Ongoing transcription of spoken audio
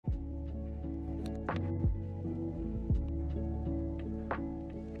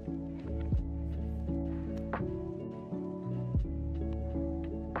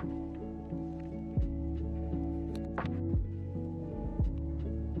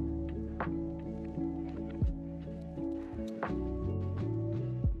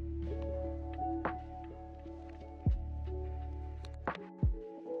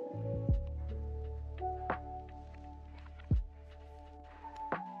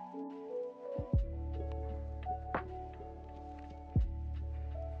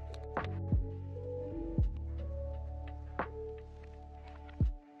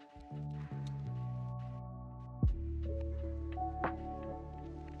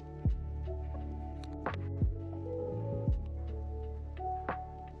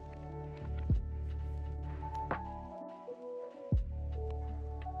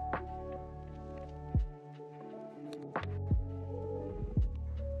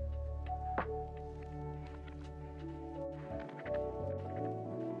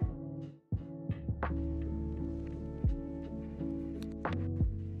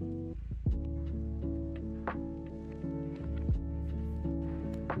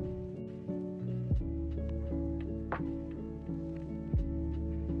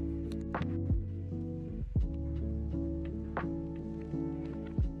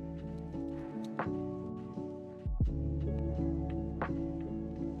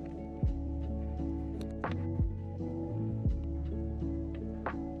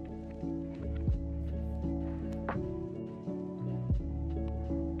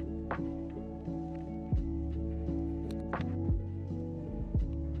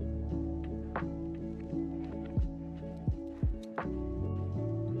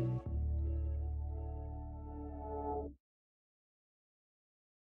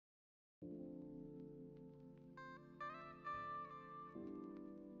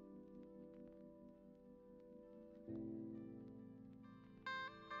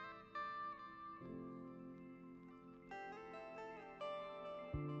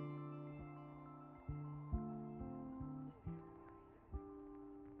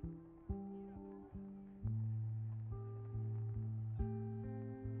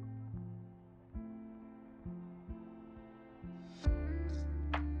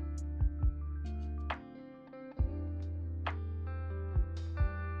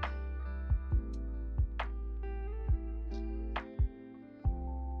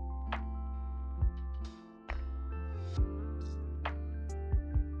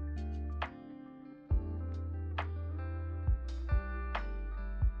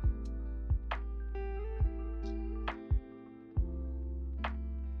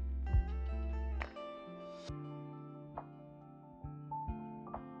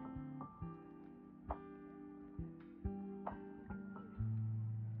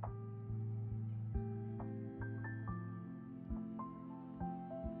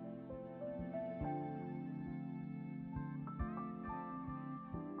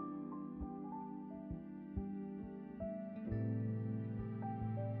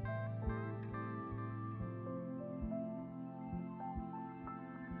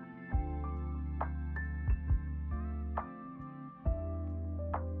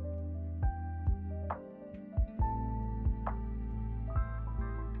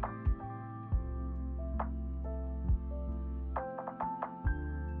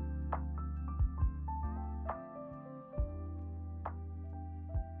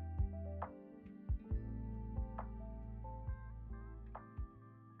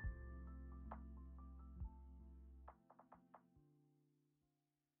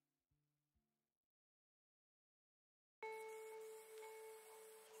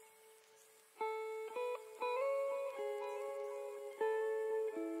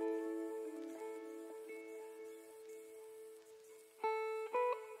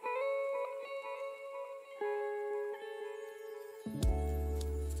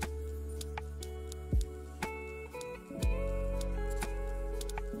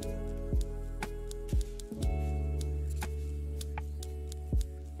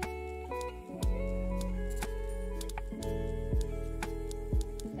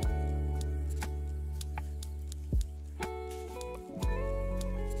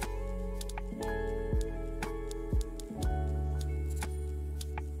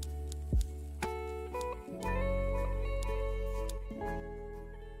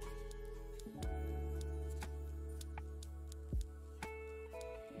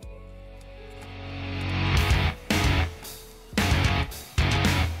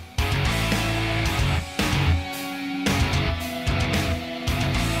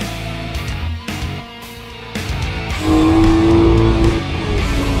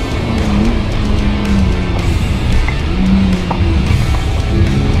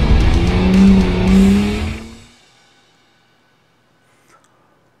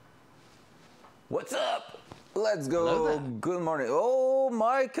Let's go. Good morning. Oh,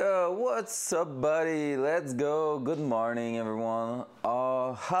 Micah, what's up, buddy? Let's go. Good morning, everyone.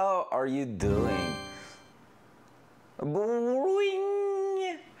 How are you doing?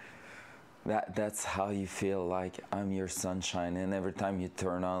 Boing. That's how you feel like I'm your sunshine, and every time you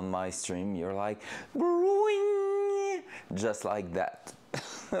turn on my stream, you're like, boing, just like that.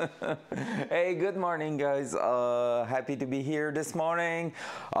 Hey, good morning, guys. Happy to be here this morning.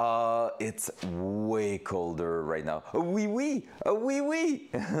 It's way colder right now. Oui, oui, oui, oui,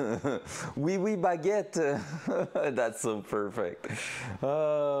 oui, oui, baguette. That's so perfect.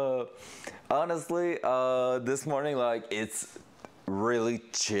 Honestly, this morning, like, it's really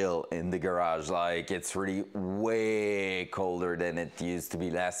chill in the garage. Like, it's really way colder than it used to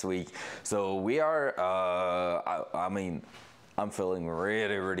be last week. So we are, I mean, I'm feeling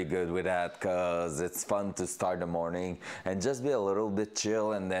really good with that because it's fun to start the morning and just be a little bit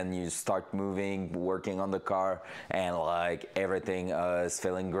chill, and then you start moving, working on the car, and like everything is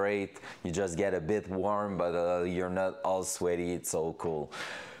feeling great. You just get a bit warm, but you're not all sweaty. It's so cool.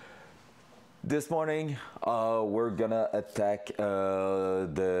 This morning, we're gonna attack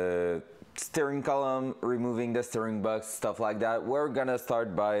the steering column, removing the steering box, stuff like that. We're gonna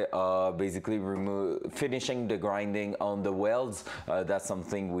start by basically finishing the grinding on the welds. That's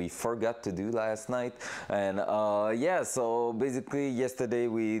something we forgot to do last night, and yeah, so basically yesterday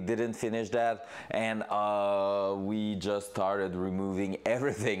we didn't finish that, and we just started removing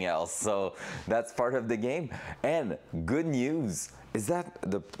everything else. So that's part of the game. And good news is that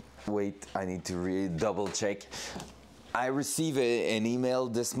wait, I need to double check. I received an email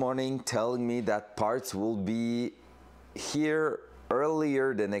this morning telling me that parts will be here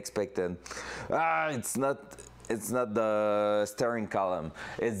earlier than expected. It's not the steering column.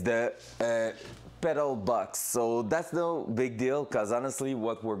 It's the pedal box. So that's no big deal, because honestly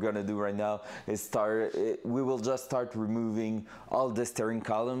what we're gonna do right now is we will just start removing all the steering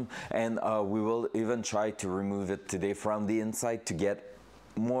column, and we will even try to remove it today from the inside to get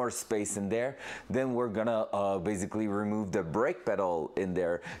more space in there. Then we're gonna basically remove the brake pedal in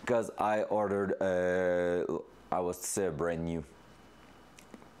there, because I ordered I was to say brand new.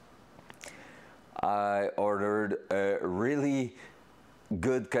 I ordered a really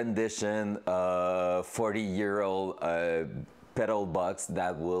good condition 40-year-old pedal box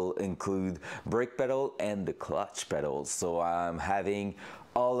that will include brake pedal and the clutch pedal. So I'm having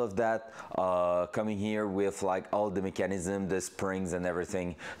all of that coming here with like all the mechanism, the springs and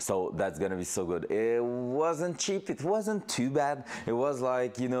everything. So that's gonna be so good. It wasn't cheap, it wasn't too bad. It was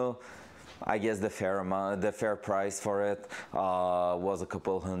like, you know, I guess the fair price for it was a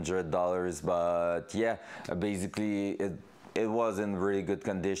couple $100, but yeah, basically it was in really good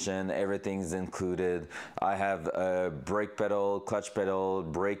condition. Everything's included. I have a brake pedal, clutch pedal,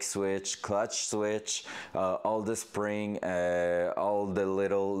 brake switch, clutch switch, all the spring, all the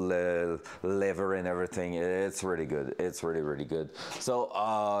little lever and everything. It's really good. It's really good. So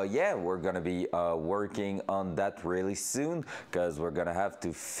yeah, we're gonna be working on that really soon, because we're gonna have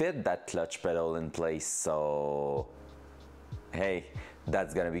to fit that clutch pedal in place. So hey,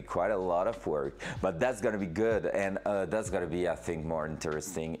 that's gonna be quite a lot of work, but that's gonna be good, and that's gonna be, I think, more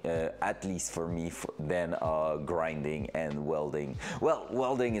interesting, at least for me, than grinding and welding. Well,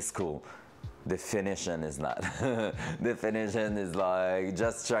 welding is cool. The finishing is not. The finishing is like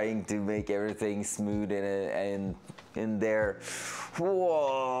just trying to make everything smooth and in there.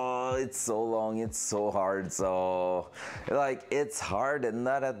 Whoa, it's so long, it's so hard. So like, it's hard and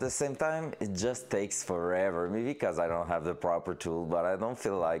not at the same time. It just takes forever. Maybe because I don't have the proper tool, but I don't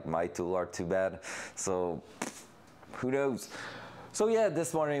feel like my tool are too bad. So who knows? So yeah,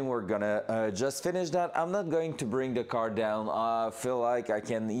 this morning we're gonna just finish that. I'm not going to bring the car down. I feel like I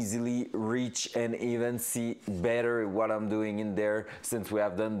can easily reach and even see better what I'm doing in there, since we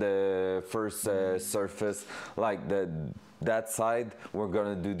have done the first surface, like that side. We're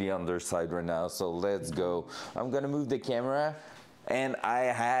gonna do the underside right now. So let's go. I'm gonna move the camera. And I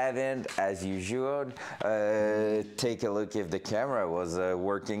haven't, as usual, take a look if the camera was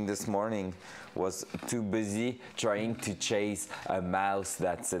working this morning. Was too busy trying to chase a mouse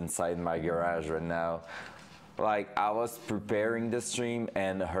that's inside my garage right now. Like, I was preparing the stream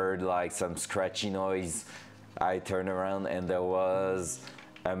and heard like some scratchy noise. I turned around and there was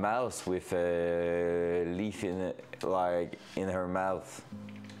a mouse with a leaf in it, like in her mouth.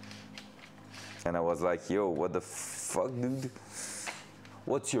 And I was like, yo, what the fuck, dude?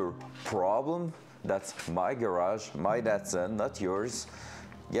 What's your problem? That's my garage, my Datsun, not yours.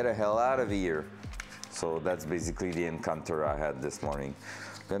 Get the hell out of here. So that's basically the encounter I had this morning.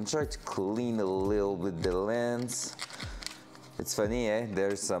 I'm gonna try to clean a little bit the lens. It's funny, eh?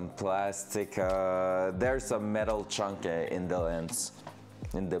 There's some plastic, there's some metal chunk in the lens,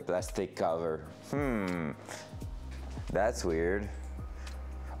 in the plastic cover. That's weird.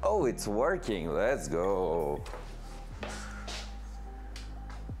 Oh, it's working. Let's go.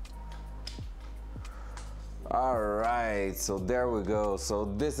 All right, so there we go.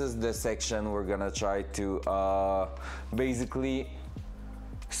 So this is the section we're gonna try to basically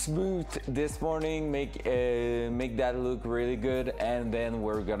smooth this morning, make that look really good, and then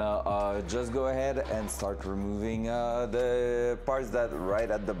we're gonna just go ahead and start removing the parts that right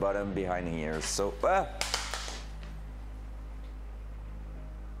at the bottom behind here. So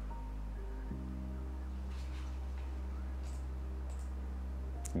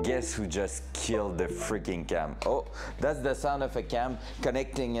guess who just killed the freaking cam? Oh, that's the sound of a cam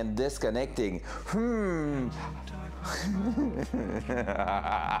connecting and disconnecting.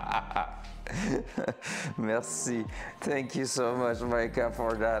 Merci. Thank you so much, Micah,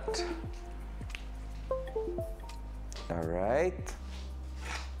 for that. All right.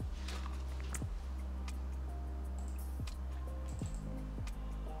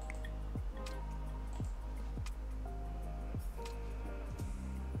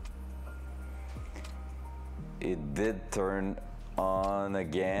 It did turn on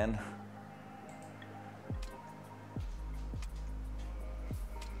again.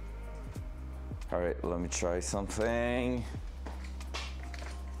 All right, let me try something.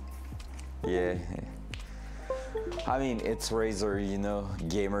 Yeah. I mean, it's Razer, you know,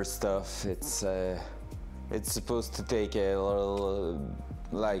 gamer stuff. It's supposed to take a little,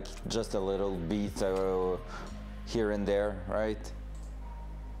 like just a little beat here and there, right?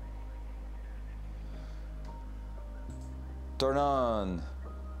 Turn on.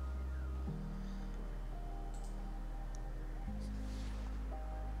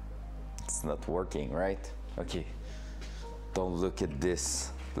 It's not working, right? Okay. Don't look at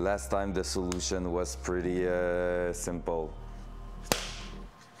this. Last time the solution was pretty simple.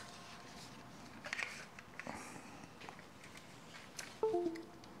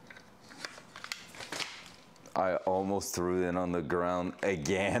 I almost threw it on the ground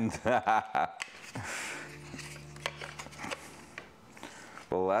again.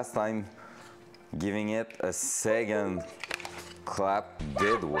 Well, last time giving it a second clap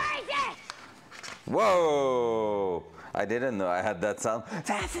did work. Whoa! I didn't know I had that sound.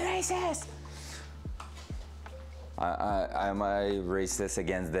 That's racist! Am I racist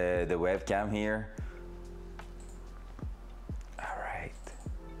against the webcam here? Alright.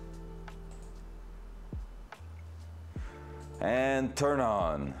 And turn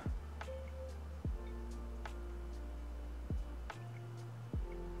on.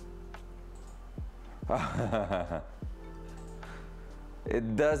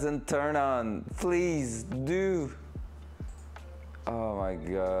 It doesn't turn on. Please do. Oh my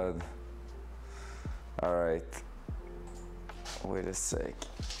god. All right. Wait a sec.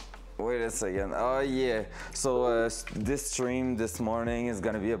 Wait a second. Oh yeah. So this stream this morning is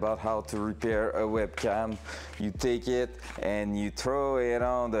gonna be about how to repair a webcam. You take it and you throw it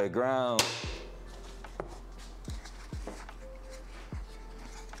on the ground.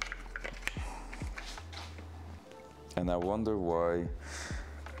 And I wonder why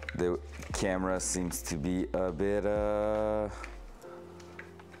the camera seems to be a bit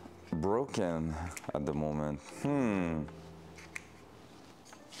broken at the moment.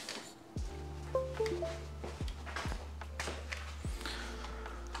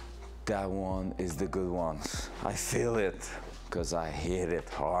 That one is the good one. I feel it because I hit it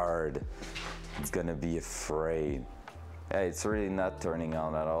hard. It's gonna be afraid. Hey, it's really not turning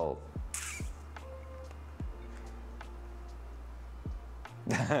on at all.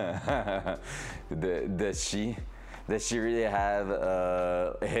 Does she really have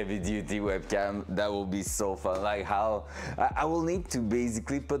a heavy duty webcam? That will be so fun. Like how I will need to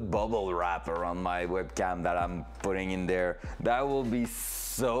basically put bubble wrap around my webcam that I'm putting in there. That will be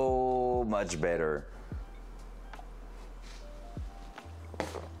so much better.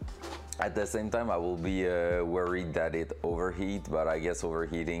 At the same time, I will be worried that it overheat, but I guess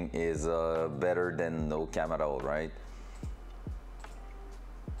overheating is better than no cam at all, right?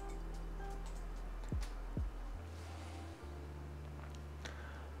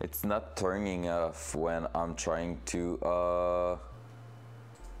 It's not turning off when I'm trying to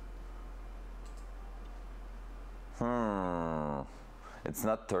It's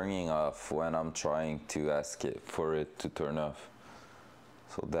not turning off when I'm trying to ask it for it to turn off.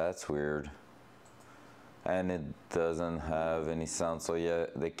 So that's weird. And it doesn't have any sound, so yeah,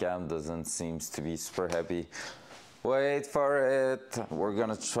 the cam doesn't seem to be super happy. Wait for it. We're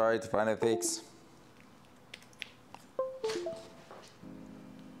gonna try to find a fix.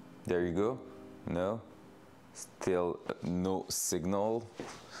 There you go. No, still no signal.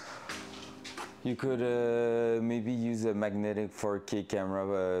 You could maybe use a magnetic 4K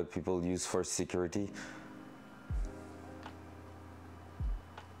camera people use for security.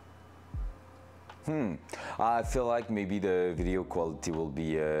 I feel like maybe the video quality will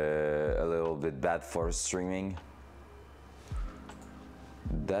be a little bit bad for streaming.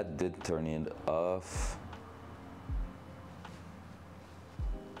 That did turn it off.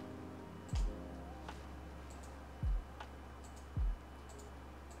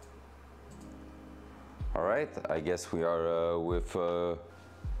 All right, I guess we are with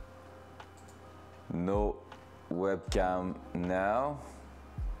no webcam now.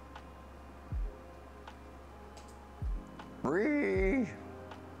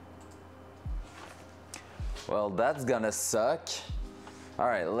 Well, that's gonna suck. All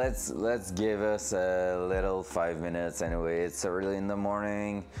right, let's give us a little 5 minutes anyway. It's early in the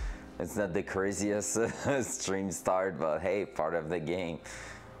morning. It's not the craziest stream start, but hey, part of the game.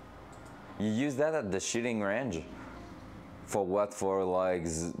 You use that at the shooting range? For what? For like,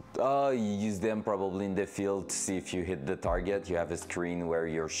 oh, you use them probably in the field to see if you hit the target. You have a screen where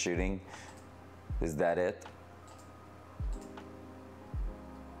you're shooting. Is that it?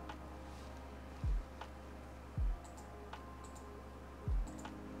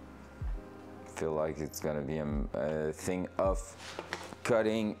 Feel like it's gonna be a thing of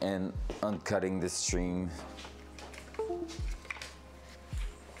cutting and uncutting the stream.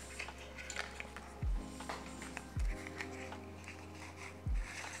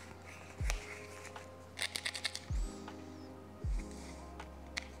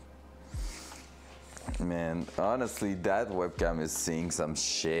 Man, honestly, that webcam is seeing some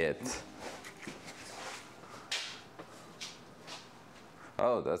shit.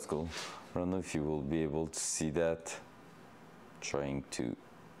 Oh, that's cool. I don't know if you will be able to see that. Trying to...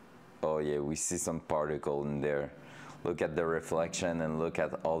 Oh yeah, we see some particle in there. Look at the reflection and look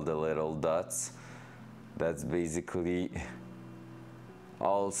at all the little dots. That's basically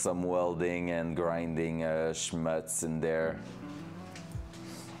all some welding and grinding schmutz in there.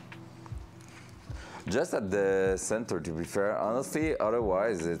 Just at the center, to be fair. Honestly,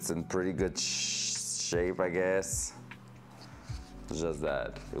 otherwise it's in pretty good shape, I guess. Just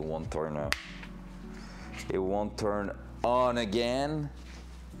that it won't turn on. It won't turn on again.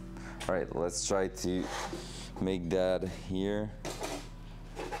 All right, let's try to make that here,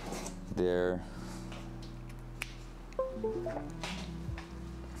 there.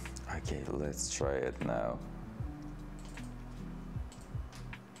 Okay, let's try it now.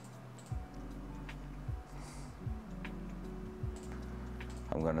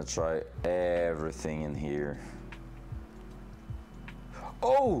 I'm gonna try everything in here.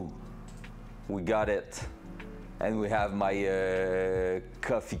 Oh, we got it. And we have my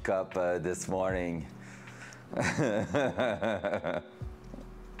coffee cup this morning.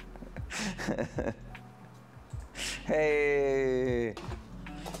 Hey.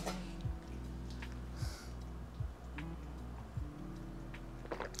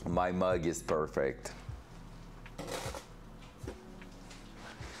 My mug is perfect.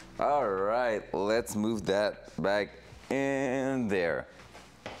 All right, let's move that back in there.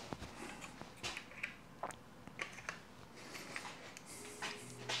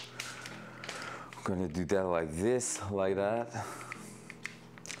 I'm gonna do that like this, like that.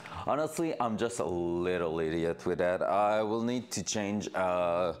 Honestly, I'm just a little idiot with that. I will need to change,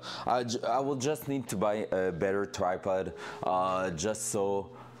 I will just need to buy a better tripod just so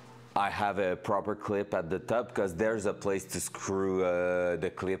I have a proper clip at the top, because there's a place to screw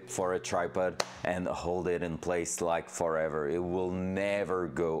the clip for a tripod and hold it in place like forever. It will never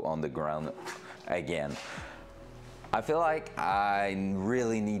go on the ground again. I feel like I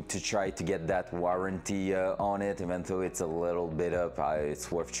really need to try to get that warranty on it, even though it's a little bit up,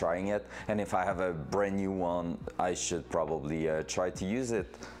 it's worth trying it. And if I have a brand new one, I should probably try to use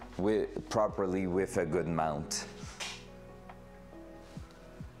it properly with a good mount.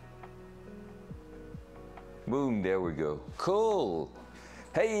 Boom, there we go. Cool.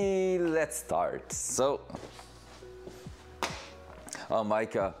 Hey, let's start. So,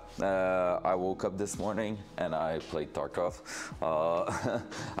 Micah, I woke up this morning and I played Tarkov.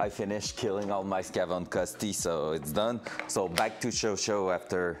 I finished killing all my scav on Custy, so it's done. So back to show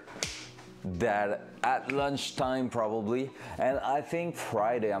after that at lunchtime probably. And I think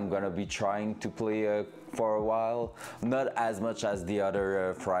Friday I'm gonna be trying to play for a while. Not as much as the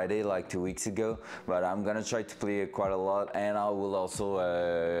other Friday, like 2 weeks ago, but I'm gonna try to play it quite a lot, and I will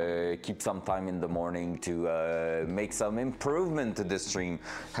also keep some time in the morning to make some improvement to the stream.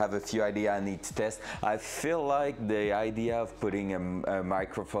 Have a few ideas I need to test. I feel like the idea of putting a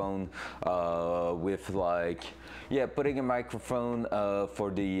microphone with like, yeah, putting a microphone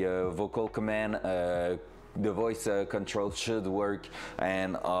for the vocal command, the voice control should work,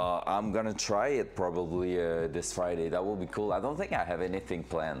 and I'm gonna try it probably this Friday. That will be cool. I don't think I have anything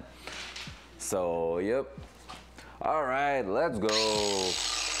planned. So, yep. All right, let's go.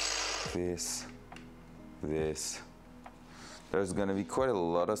 This. There's gonna be quite a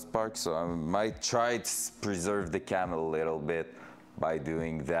lot of sparks, so I might try to preserve the cam a little bit by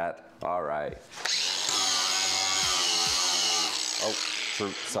doing that. All right. Oh,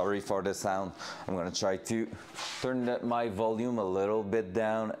 true. Sorry for the sound. I'm gonna try to turn my volume a little bit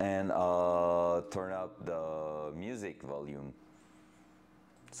down and turn up the music volume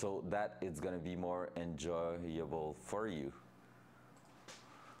so that it's gonna be more enjoyable for you.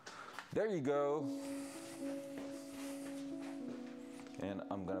 There you go. And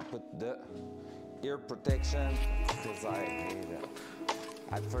I'm gonna put the ear protection because I hate it.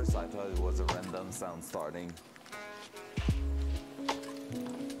 At first I thought it was a random sound starting.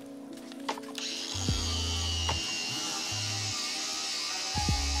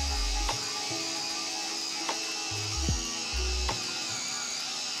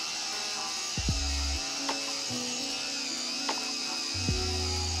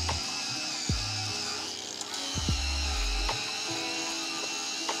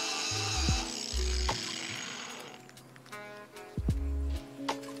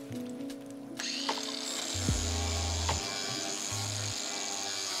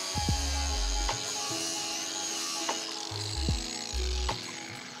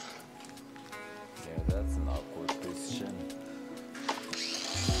 That's an awkward position.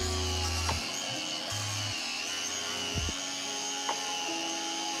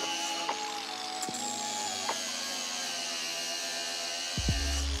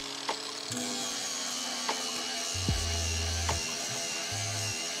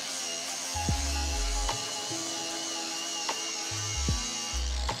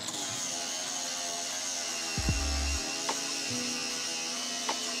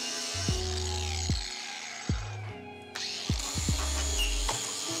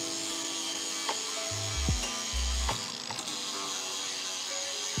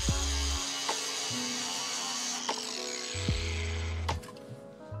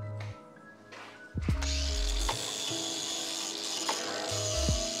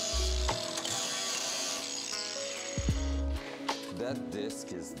 That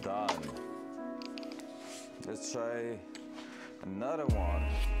disc is done. Let's try another one.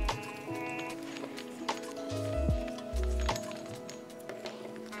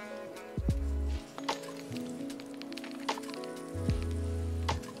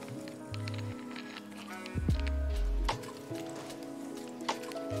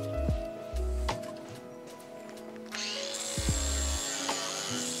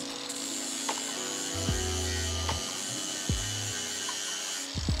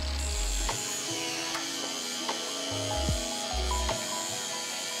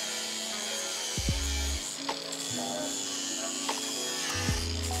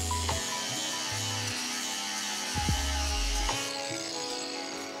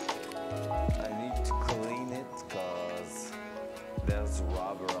 There's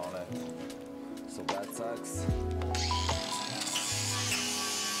rubber on it, so that sucks.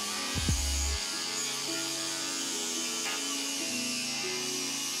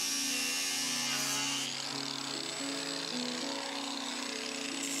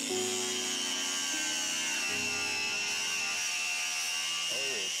 Oh,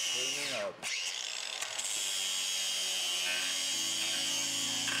 it's cleaning up.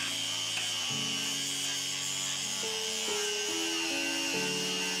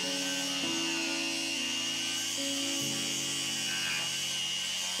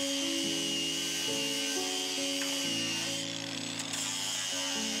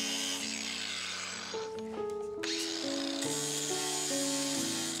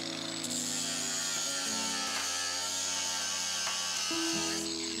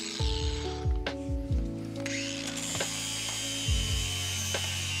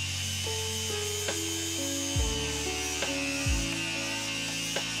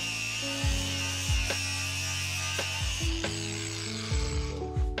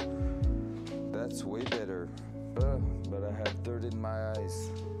 That's way better, but I have dirt in my eyes.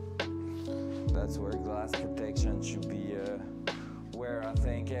 That's where glass protection should be where I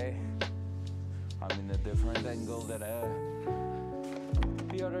think, I'm I'm in a different angle than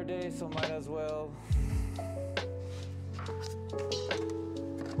the other day, so might as well.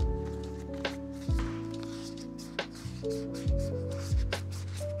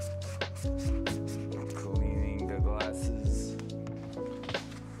 Cleaning the glasses.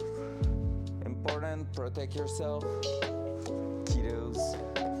 Important, protect yourself. Kiddos,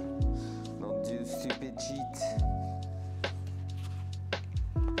 don't do stupid cheat.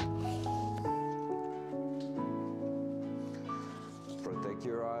 Protect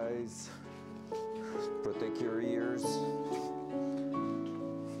your eyes, protect your ears.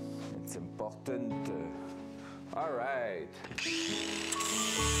 It's important. All right.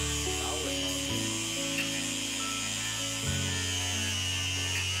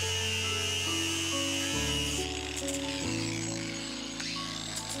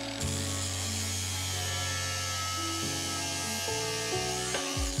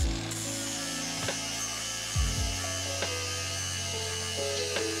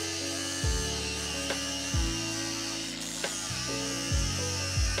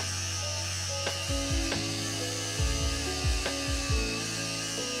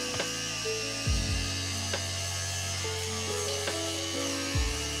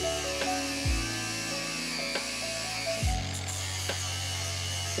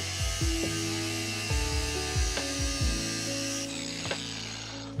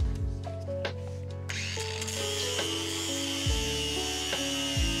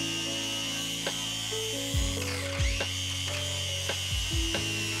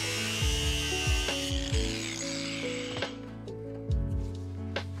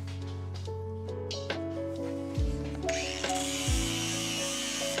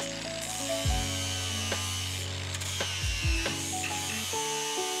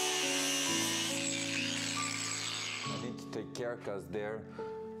 Because there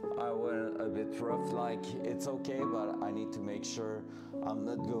I went a bit rough, like it's okay, but I need to make sure I'm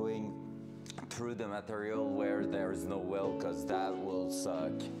not going through the material where there's no well, because that will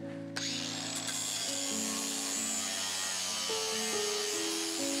suck.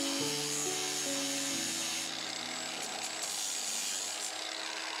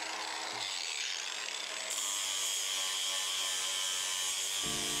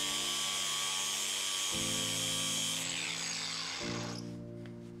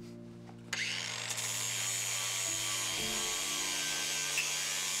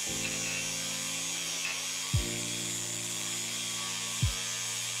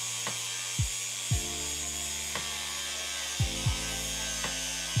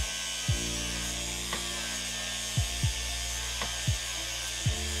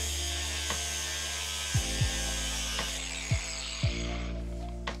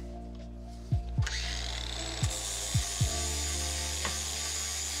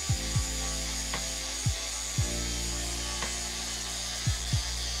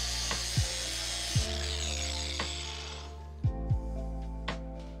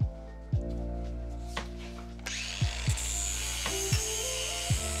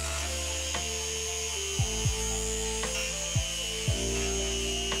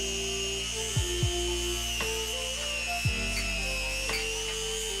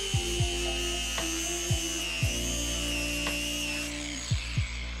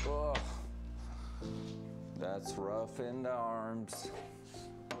 That's rough in the arms.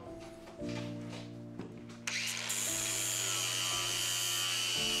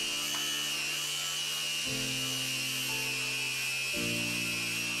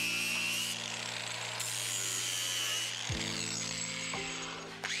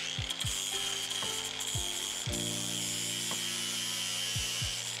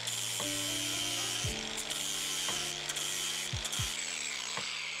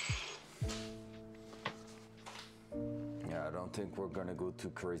 I don't think we're gonna go too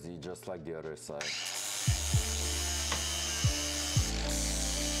crazy, just like the other side.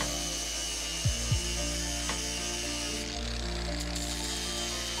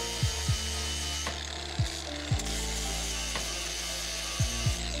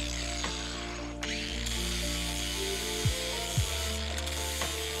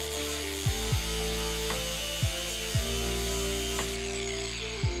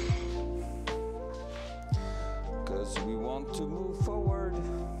 We want to move forward.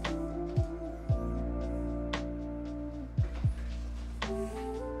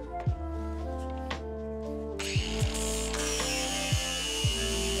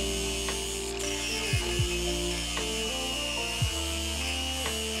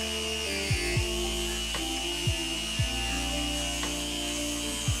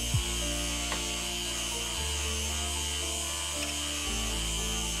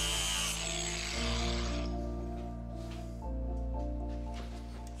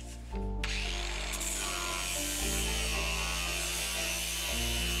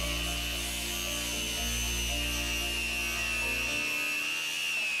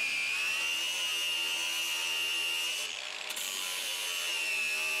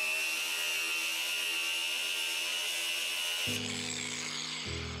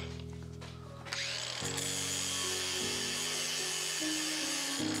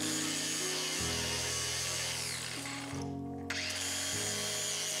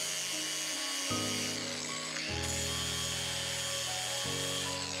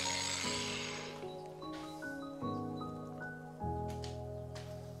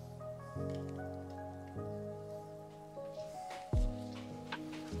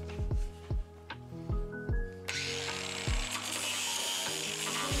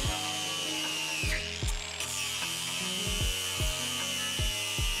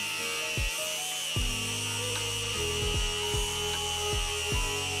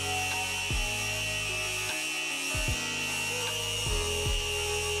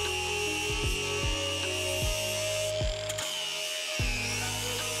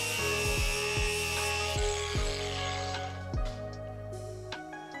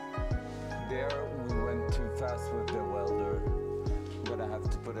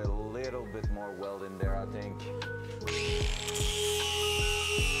 more weld in there, I think.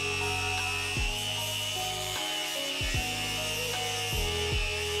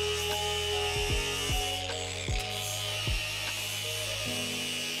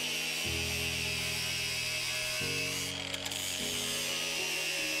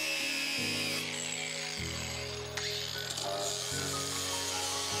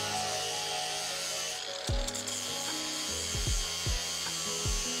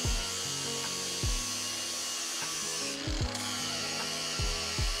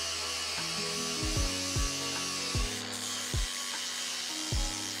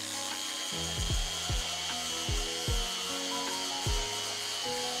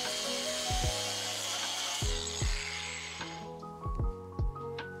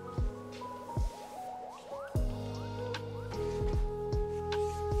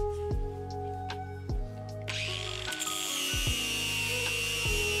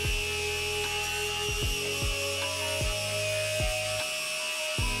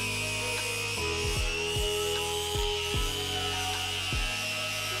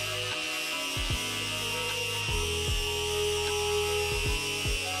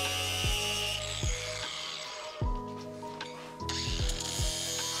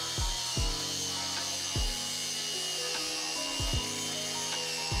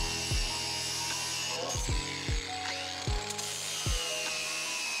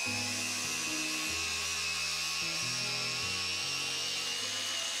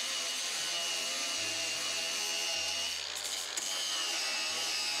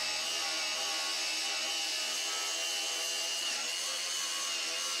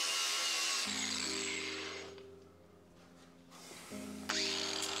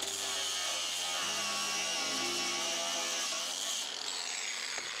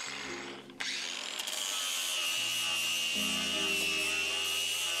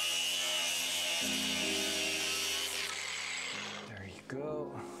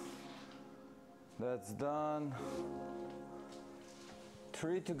 Go. That's done.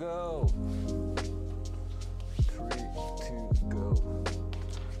 3 to go. 3 to go.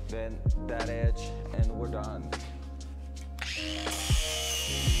 Then that edge and we're done.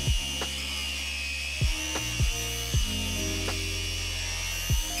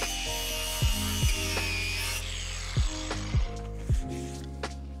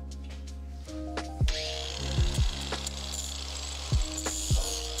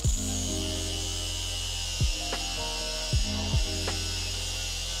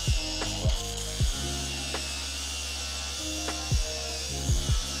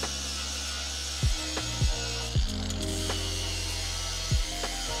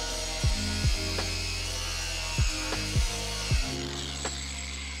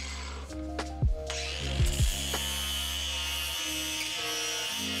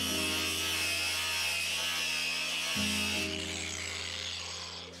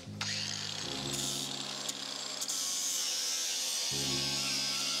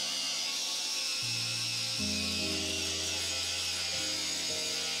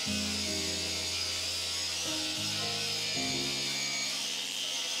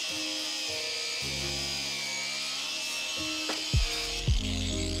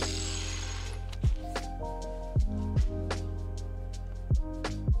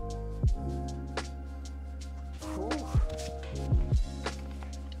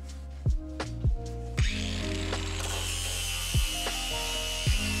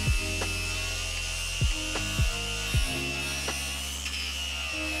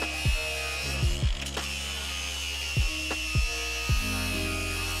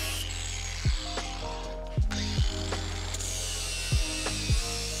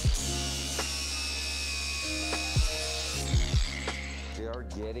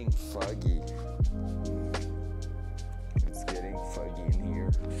 Getting foggy. It's getting foggy in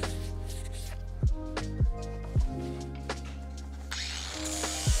here.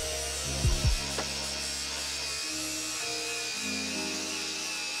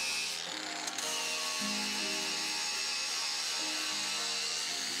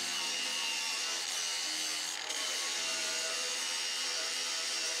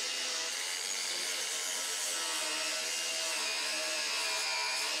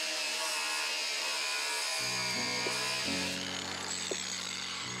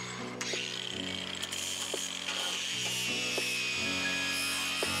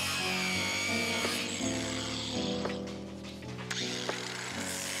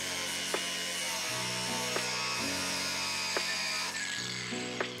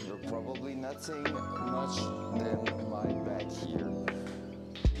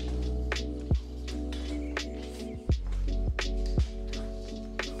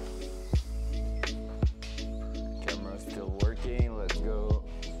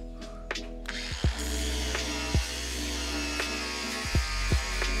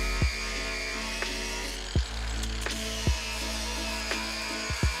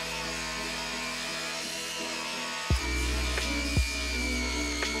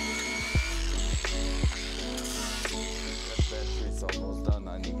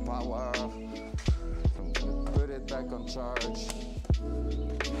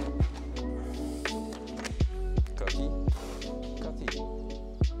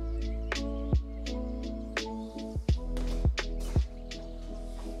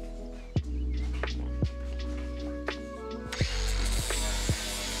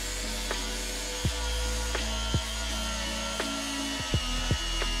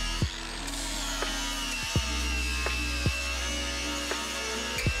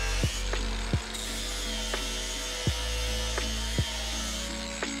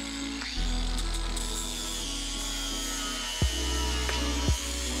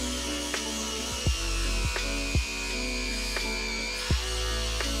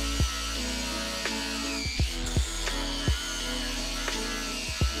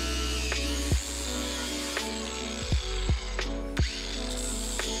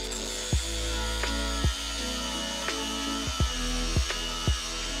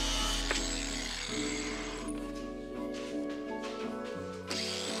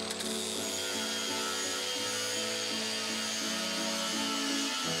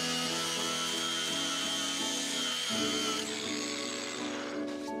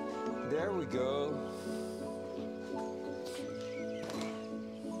 go.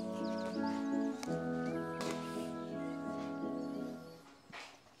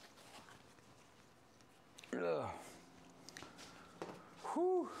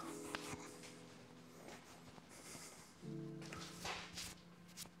 Whew.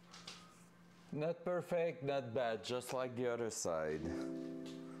 Not perfect, not bad, just like the other side.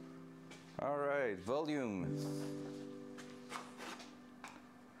 All right, volume.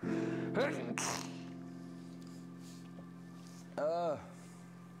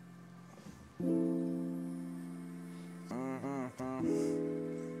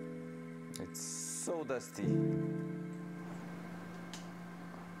 It's so dusty.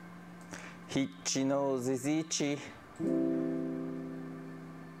 Hichi nose is itchy.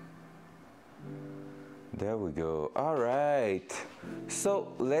 There we go. All right.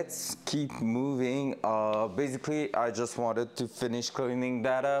 So let's keep moving. Basically, I just wanted to finish cleaning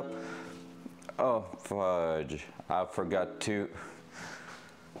that up. Oh, fudge. I forgot to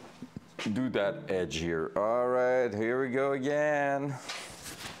do that edge here. All right, here we go again.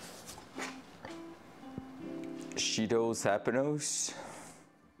 Cheetos Happiness.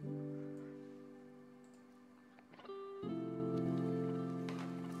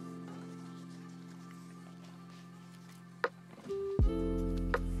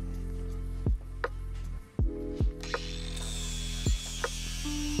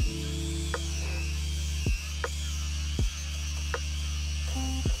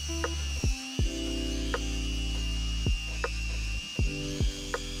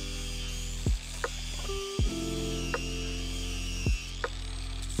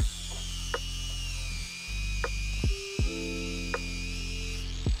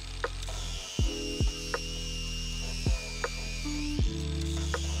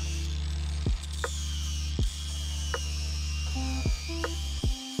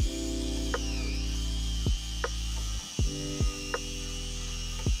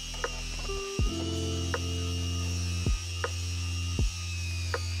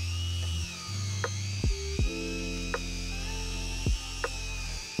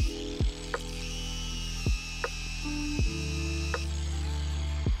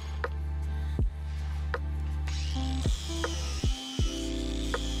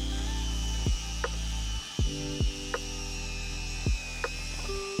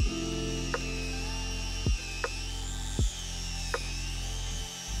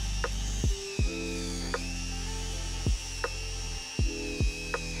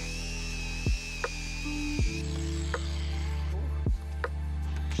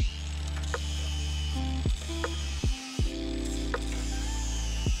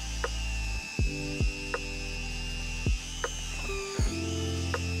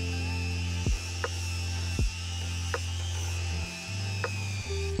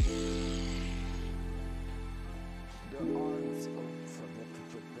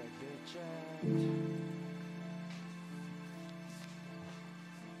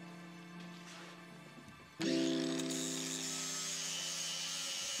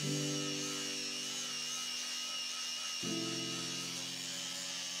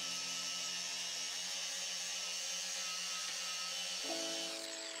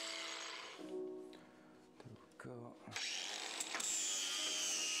 Go.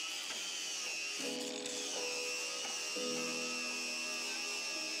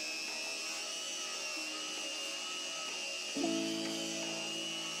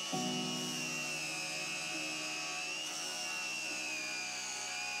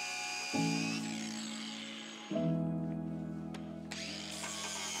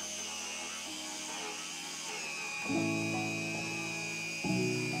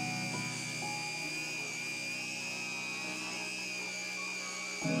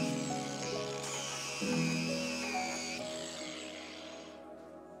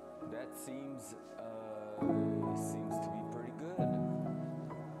 That seems to be pretty good.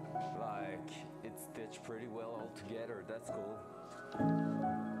 Like, it's stitched pretty well all together. That's cool.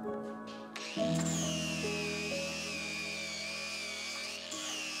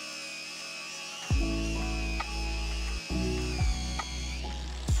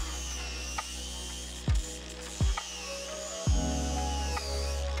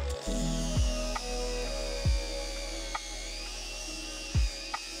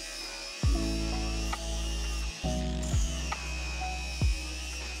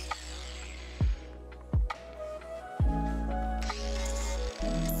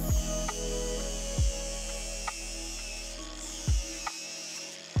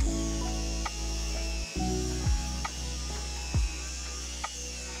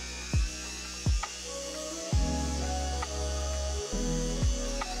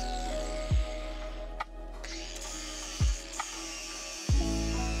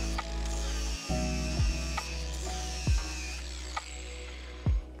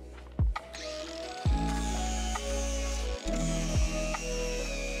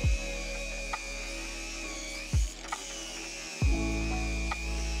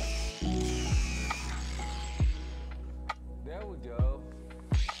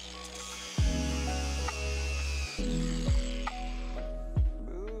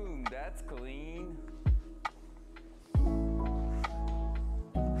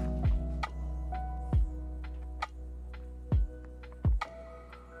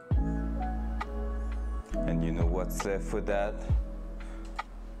 You know what's left with that?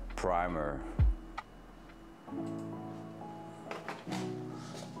 Primer.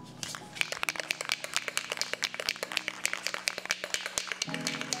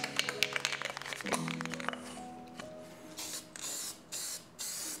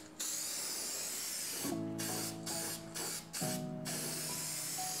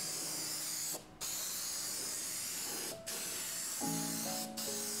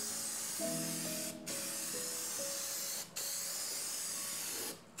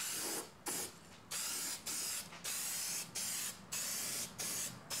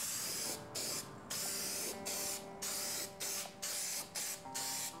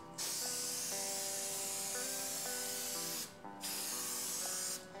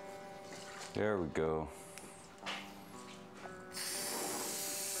 There we go.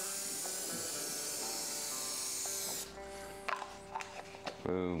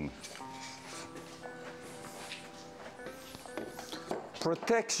 Boom.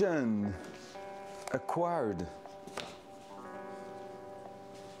 Protection acquired.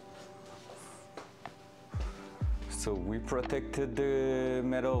 So we protected the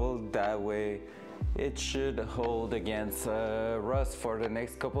metal that way. It should hold against rust for the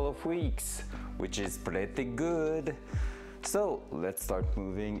next couple of weeks, which is pretty good. So let's start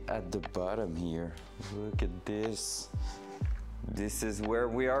moving at the bottom here. Look at this. This is where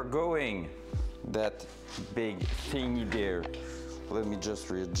we are going. That big thingy there. Let me just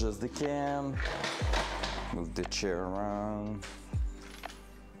readjust the cam. Move the chair around.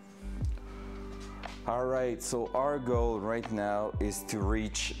 All right, so our goal right now is to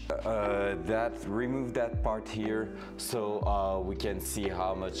reach remove that part here, so we can see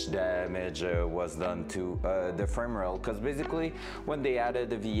how much damage was done to the frame rail. Because basically, when they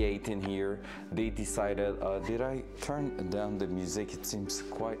added the V8 in here, they decided, did I turn down the music? It seems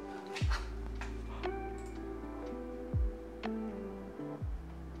quite...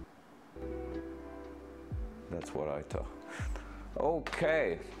 That's what I thought.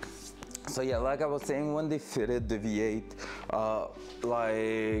 Okay. So yeah, like I was saying, when they fitted the V8,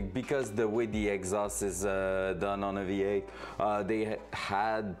 because the way the exhaust is done on a V8, they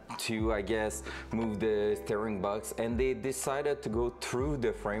had to, I guess, move the steering box, and they decided to go through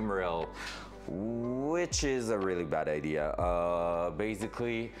the frame rail, which is a really bad idea.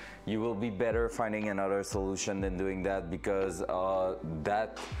 Basically, you will be better finding another solution than doing that, because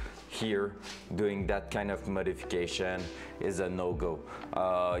doing that kind of modification is a no-go.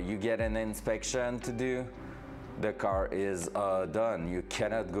 You get an inspection to do, the car is done. You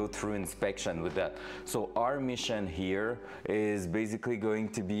cannot go through inspection with that. So our mission here is basically going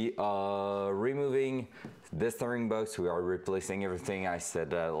to be removing the steering box. We are replacing everything. I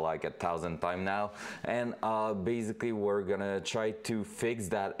said that like 1,000 times now. And basically we're gonna try to fix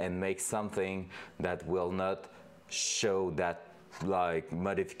that and make something that will not show that like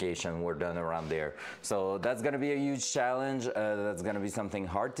modification were done around there. So that's gonna be a huge challenge. That's gonna be something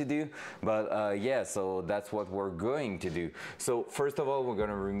hard to do, but yeah, so that's what we're going to do. So first of all, we're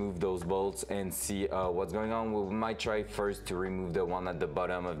gonna remove those bolts and see what's going on. We might try first to remove the one at the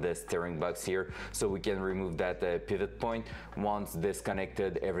bottom of the steering box here, so we can remove that pivot point. Once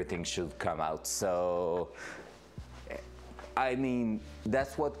disconnected, everything should come out. So I mean,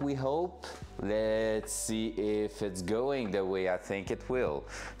 that's what we hope. Let's see if it's going the way I think it will.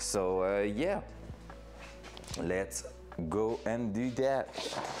 So yeah, let's go and do that.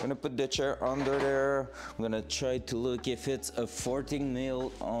 I'm gonna put the chair under there. I'm gonna try to look if it's a 14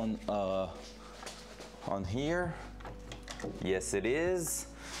 mil on here. Yes, it is.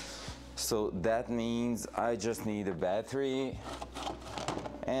 So that means I just need a battery,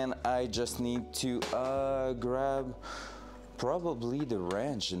 and I just need to grab probably the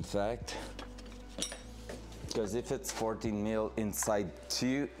wrench, in fact, because if it's 14 mil inside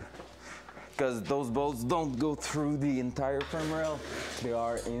too, because those bolts don't go through the entire frame rail, they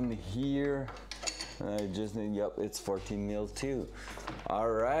are in here. I just need, yep, it's 14 mil too. All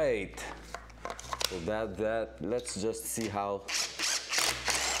right, so that let's just see how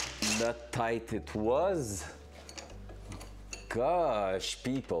that tight it was. Gosh,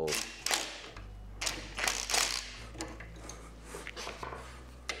 people.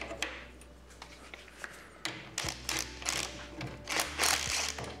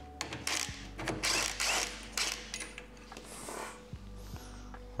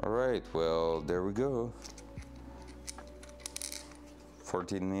 Alright, well, there we go.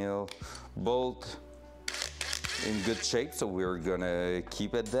 14 mil bolt in good shape, so we're gonna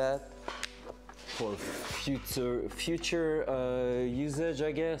keep at that for future usage,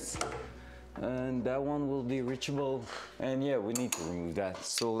 I guess. And that one will be reachable. And yeah, we need to remove that.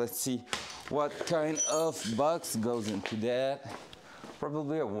 So let's see What kind of box goes into that?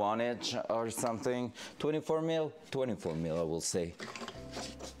 Probably a 1 inch or something. 24 mil? 24 mil, I will say.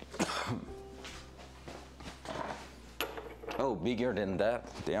 Oh, bigger than that?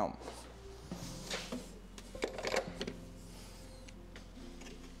 Damn.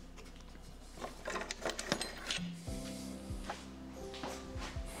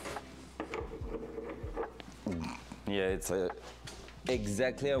 Yeah, it's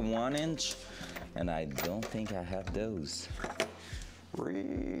exactly a 1 inch, and I don't think I have those.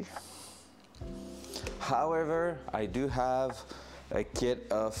 However, I do have a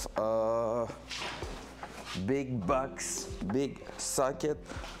kit of big box, big socket,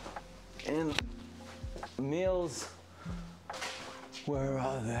 and mills. Where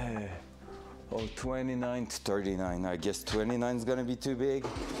are they? Oh, 29 to 39. I guess 29 is gonna be too big.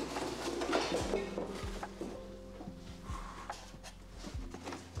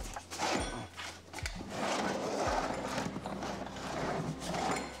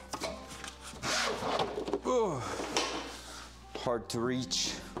 Hard to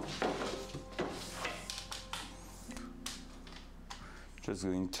reach. Just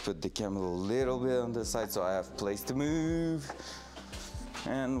going to put the camera a little bit on the side so I have place to move.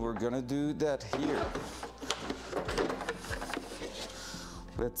 And we're gonna do that here.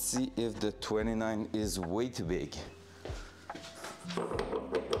 Let's see if the 29 is way too big.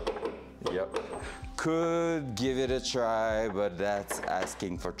 Yep. Could give it a try, but that's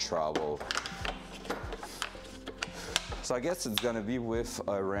asking for trouble. So I guess it's gonna be with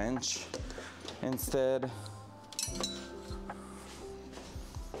a wrench instead.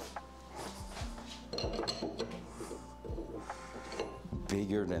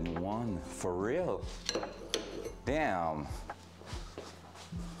 Bigger than one, for real? Damn.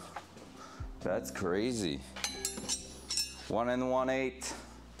 That's crazy. 1 1/8,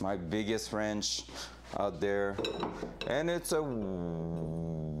 my biggest wrench out there. And it's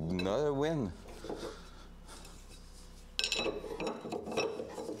another win.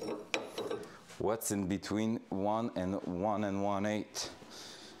 What's in between 1 and 1/8?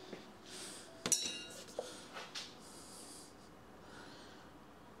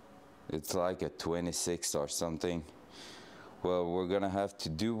 It's like a 26 or something. Well, we're gonna have to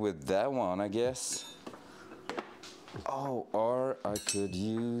do with that one, I guess. Oh, or I could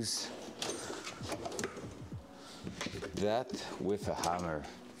use that with a hammer.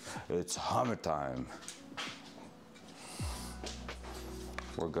 It's hammer time.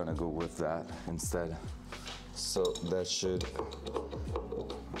 We're gonna go with that instead. So that should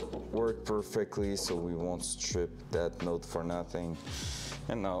work perfectly, so we won't strip that note for nothing.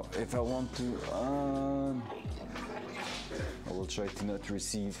 And now, if I want to, I will try to not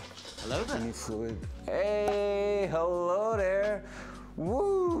receive any fluid. Hey, hello there.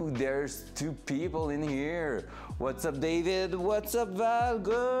 Woo, there's 2 people in here. What's up, David? What's up, Val?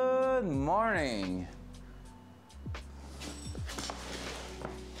 Good morning.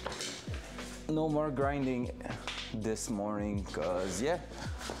 No more grinding this morning, cause yeah.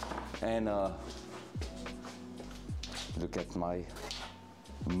 And look at my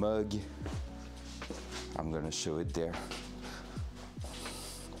mug. I'm gonna show it there.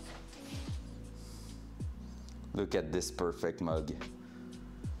 Look at this perfect mug.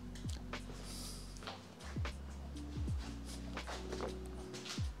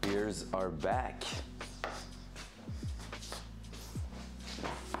 Here's our back.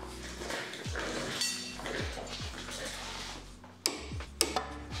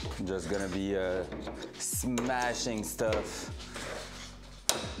 Just gonna be smashing stuff.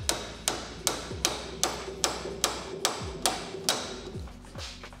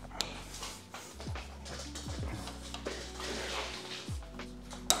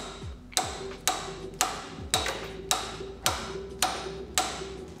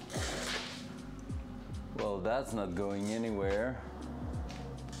 Well, that's not going anywhere.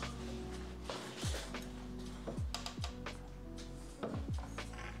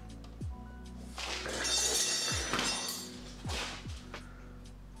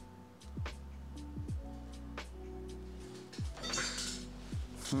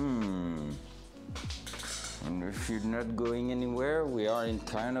 And if you're not going anywhere, we are in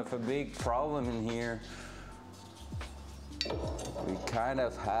kind of a big problem in here. We kind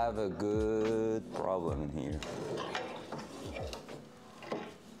of have a good problem in here.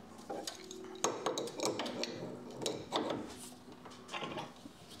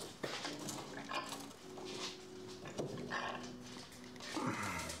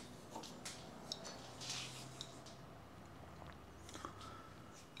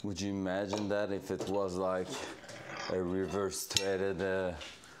 Would you imagine that if it was like a reverse threaded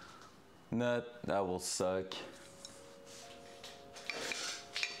nut, that will suck.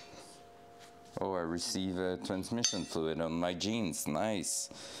 Oh, I receive transmission fluid on my jeans. Nice.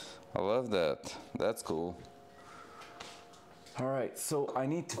 I love that. That's cool. All right, so I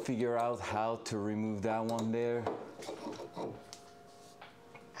need to figure out how to remove that one there.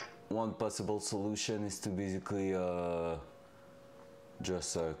 One possible solution is to basically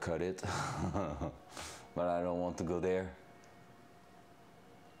just cut it. But I don't want to go there.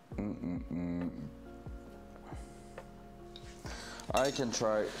 I can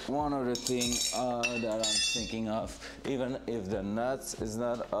try one other thing that I'm thinking of. Even if the nuts is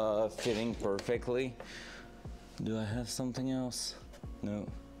not fitting perfectly. Do I have something else? No.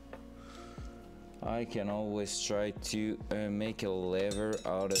 I can always try to make a lever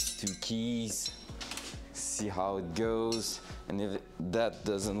out of 2 keys. See how it goes. And if that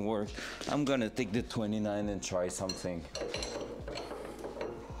doesn't work, I'm gonna take the 29 and try something.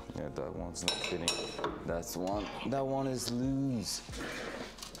 Yeah, that one's not fitting. That's one. That one is loose.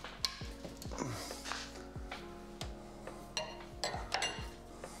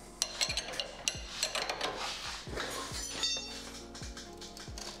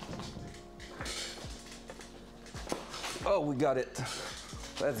 Oh, we got it.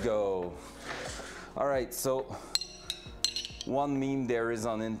 Let's go. All right, so one meme there is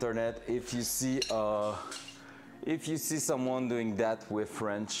on internet. If you see someone doing that with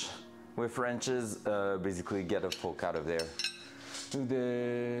wrenches, basically get a fork out of there.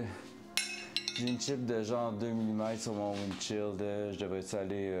 J'ai une chip de genre 2 mm sur mon windshield. Je devrais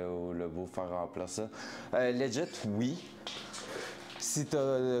aller au labo faire remplir ça. Legit, oui. Si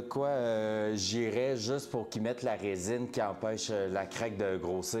t'as de quoi, j'irais juste pour qu'ils mettent la résine qui empêche la craque de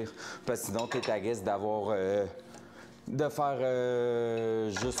grossir. Parce que sinon, t'es à guise d'avoir de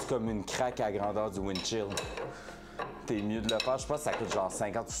faire juste comme une craque à la grandeur du windshield. T'es mieux de le faire. Je pense que ça coûte genre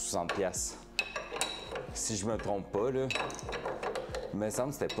 50 ou 60 pièces. Si je me trompe pas, là. Il me semble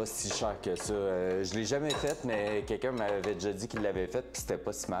que c'était pas si cher que ça. Je l'ai jamais fait, mais quelqu'un m'avait déjà dit qu'il l'avait fait, puis c'était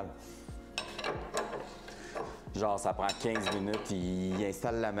pas si mal. Genre, ça prend 15 minutes, il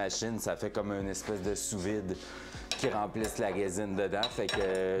installe la machine, ça fait comme une espèce de sous-vide qui remplisse la résine dedans. Fait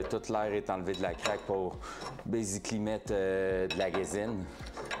que toute l'air est enlevé de la craque pour basically mettre de la résine.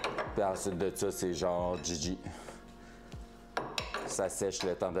 Puis ensuite de ça, c'est genre GG. Ça sèche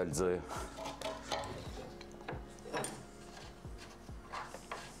le temps de le dire.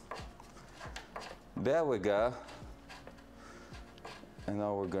 There we go. And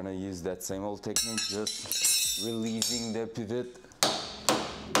now we're gonna use that same old technique, just releasing the pivot.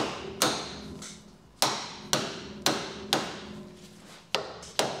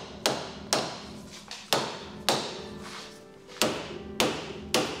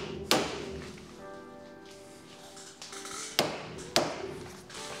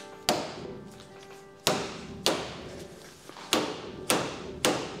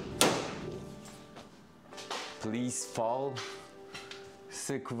 Please fall.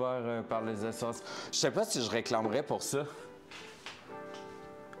 C'est couvert par les assurances. Je sais pas si je réclamerais pour ça.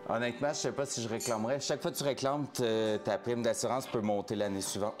 Honnêtement, je sais pas si je réclamerais. Chaque fois que tu réclames, ta prime d'assurance peut monter l'année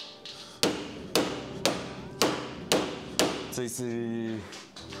suivante. Tu sais,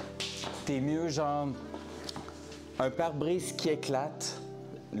 t'es mieux genre un pare-brise qui éclate,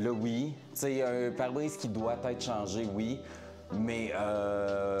 là oui. Tu sais, un pare-brise qui doit être changé, oui. Mais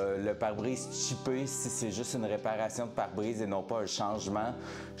le pare-brise chippé, si c'est juste une réparation de pare-brise et non pas un changement,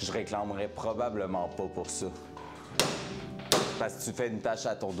 je réclamerais probablement pas pour ça. Parce que tu fais une tâche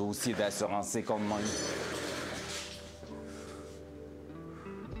à ton dossier d'assurance, c'est comme même.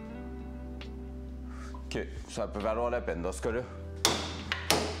 OK, ça peut valoir la peine dans ce cas-là.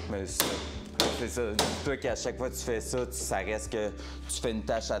 Mais c'est ça. Dis-toi qu'à chaque fois que tu fais ça, ça reste que tu fais une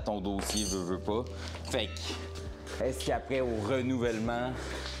tâche à ton dossier, veux pas. Fait que... Est-ce qu'après, au renouvellement,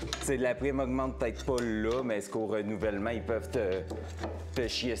 la prime augmente peut-être pas là, mais est-ce qu'au renouvellement, ils peuvent te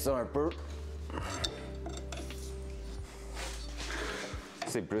chier ça un peu?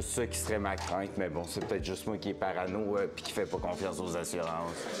 C'est plus ça qui serait ma crainte, mais bon, c'est peut-être juste moi qui est parano puis qui fait pas confiance aux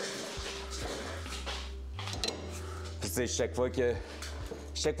assurances. Puis tu sais, chaque fois que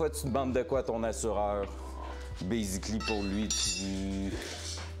tu demandes de quoi à ton assureur, basically pour lui,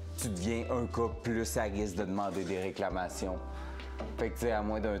 tu deviens un cas plus à risque de demander des réclamations. Fait que tu sais, à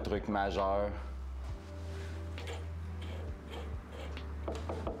moins d'un truc majeur.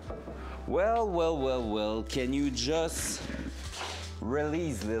 Well, can you just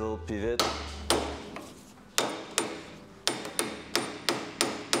release little pivot?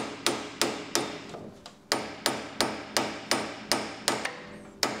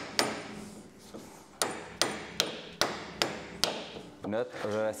 not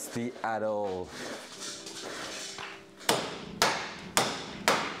rusty at all.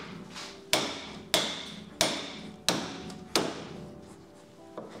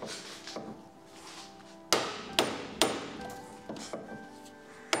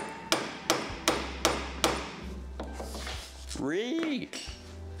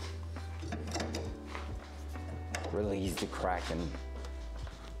 Release the Kraken.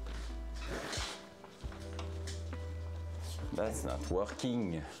 That's not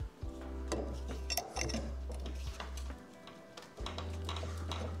working.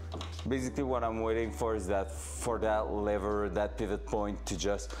 Basically what I'm waiting for is that lever, that pivot point to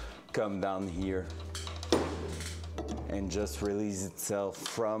just come down here and just release itself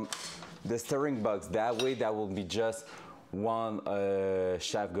from the steering box. That way that will be just one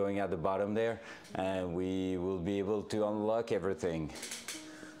shaft going at the bottom there, and we will be able to unlock everything.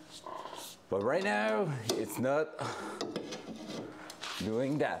 But right now it's not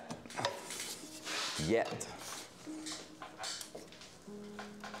doing that yet.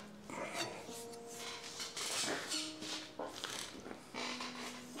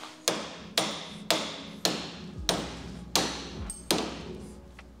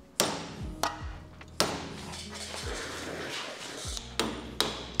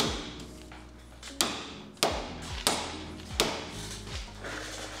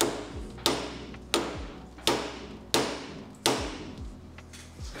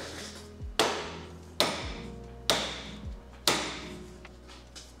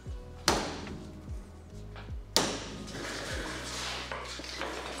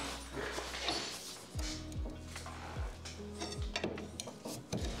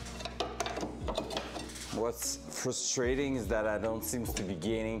 What's frustrating is that I don't seem to be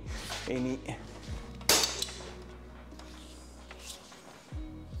gaining any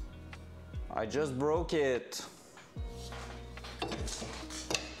I just broke it.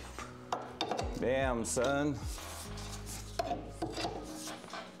 Damn, son.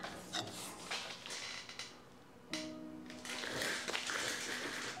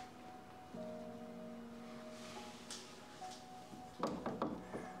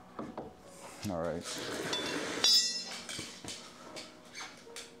 All right.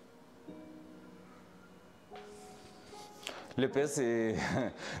 Le pire, c'est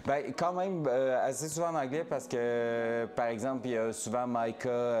ben, quand même assez souvent en anglais parce que, par exemple, il y a souvent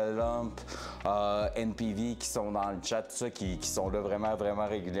Micah, Lump, NPV qui sont dans le chat, tout ça, qui sont là vraiment, vraiment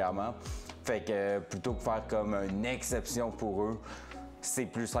régulièrement. Fait que plutôt que faire comme une exception pour eux, c'est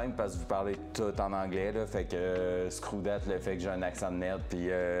plus simple parce que vous parlez tout en anglais. Là, fait que screw that, le fait que j'ai un accent de merde, puis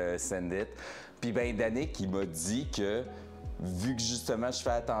send it. Puis ben, Danick, il m'a dit que vu que justement je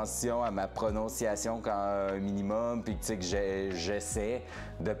fais attention à ma prononciation quand un minimum, puis que j'essaie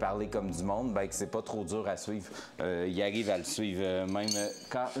de parler comme du monde, ben que c'est pas trop dur à suivre. Il arrive à le suivre même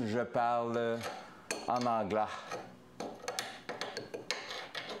quand je parle en anglais.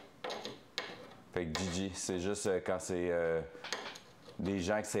 Fait que GG, c'est juste quand c'est des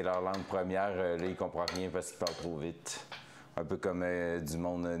gens que c'est leur langue première, là ils comprennent rien parce qu'ils parlent trop vite. Un peu comme du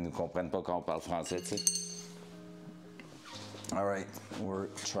monde ne nous comprenne pas quand on parle français, tu sais. All right, we're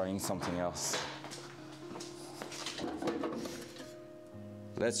trying something else.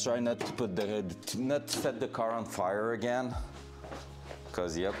 Let's try not to set the car on fire again,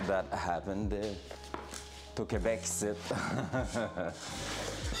 because yep, that happened. Took a back sip.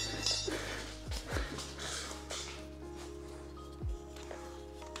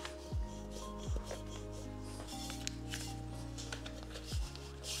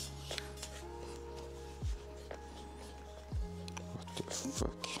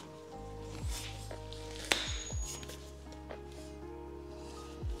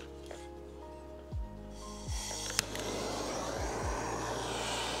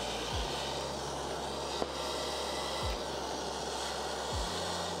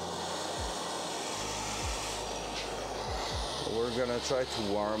 We're gonna try to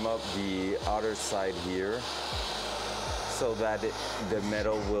warm up the other side here so that the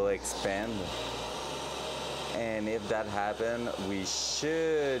metal will expand. And if that happens, we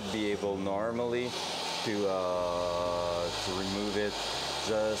should be able normally to remove it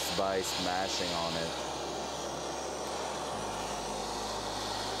just by smashing on it.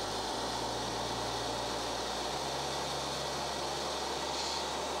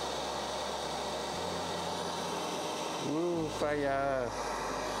 Ooh, fire!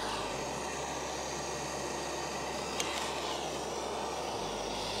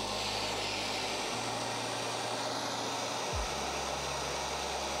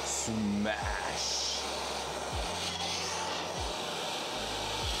 Smash!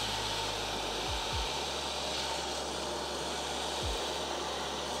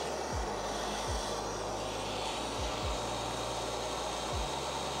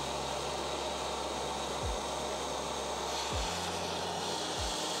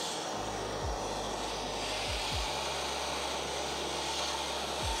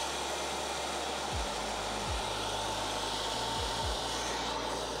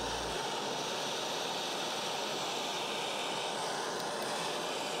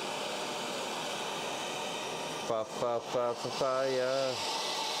 Papaya.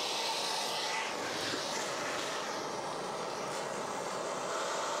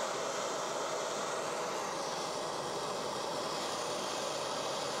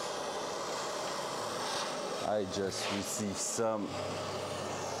 I just received some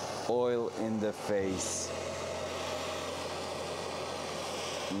oil in the face.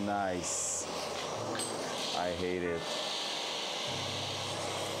 Nice. I hate it.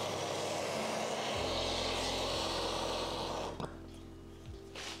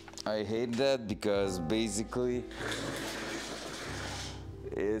 I hate that because basically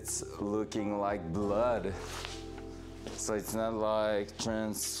it's looking like blood. So it's not like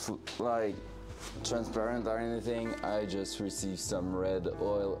transparent or anything. I just received some red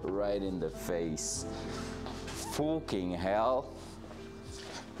oil right in the face. Fucking hell.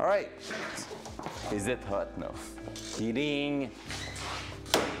 All right. Is it hot? No. Kidding.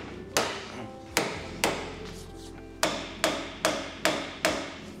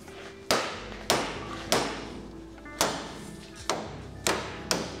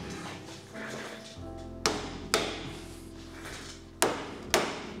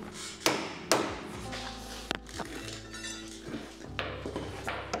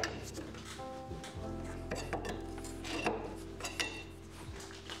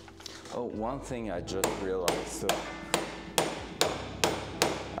 Oh, one thing I just realized, so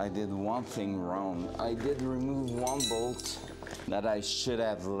I did one thing wrong. I did remove one bolt that I should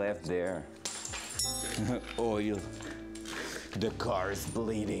have left there. Oil. The car is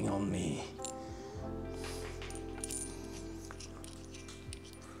bleeding on me.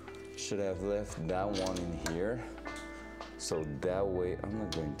 Should have left that one in here. So that way, I'm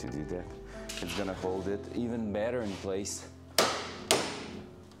not going to do that. It's gonna hold it even better in place.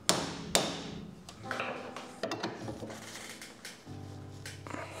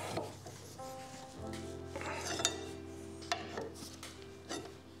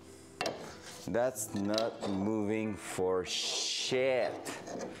 That's not moving for shit.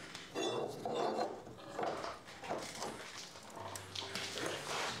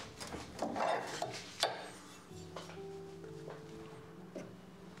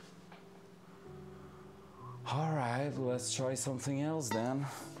 All right, let's try something else then.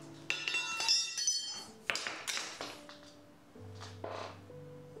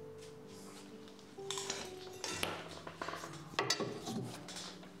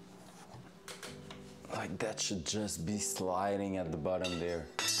 Like that should just be sliding at the bottom there.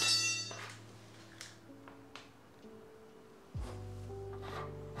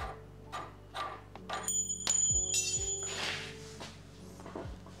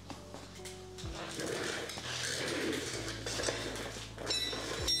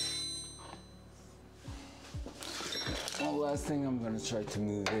 One last thing, I'm gonna try to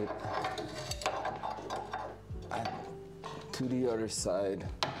move it to the other side.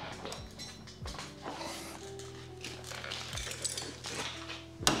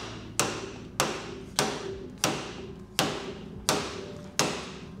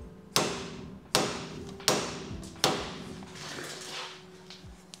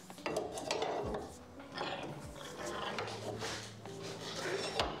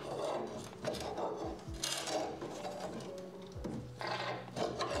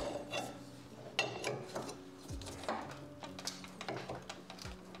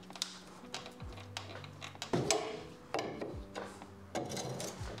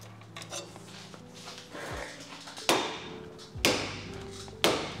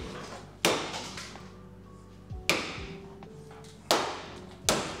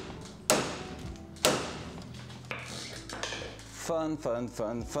 Fun, fun,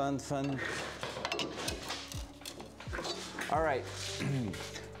 fun, fun, fun. All right,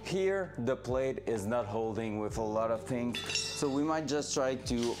 here the plate is not holding with a lot of things, so we might just try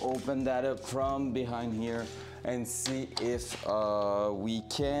to open that up from behind here and see if we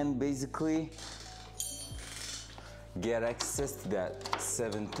can basically get access to that.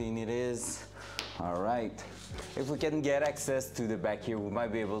 17 it is. All right. If we can get access to the back here, we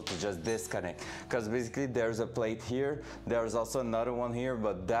might be able to just disconnect, because basically there's a plate here, there's also another one here,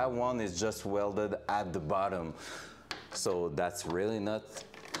 but that one is just welded at the bottom, so that's really not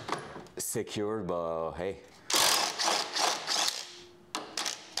secure. But hey,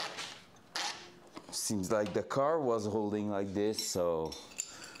 seems like the car was holding like this, so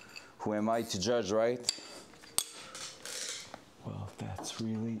who am I to judge, right? Well, that's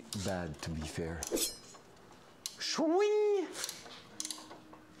really bad, to be fair. Swing!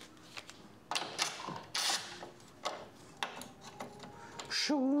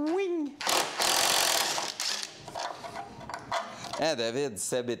 Swing! Ah, David,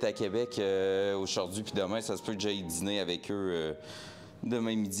 Seb est à Québec aujourd'hui puis demain. Ça se peut que j'aille dîner avec eux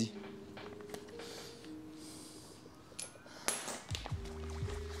demain midi.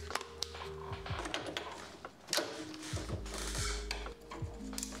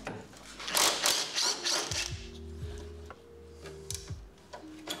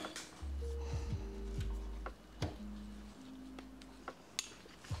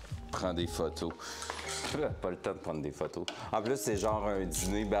 Prends des photos. Pas le temps de prendre des photos. En plus, c'est genre un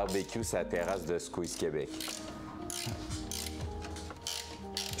dîner barbecue sur la terrasse de Squeeze Québec.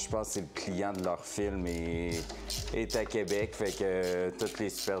 Je pense que c'est le client de leur film est à Québec, fait que tous les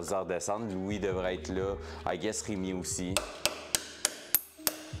superviseurs descendent. Louis devrait être là. I guess Rémi aussi.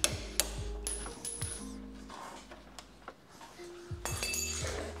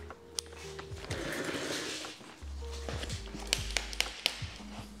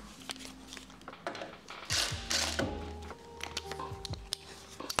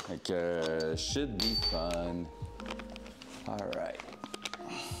 Should be fun. All right.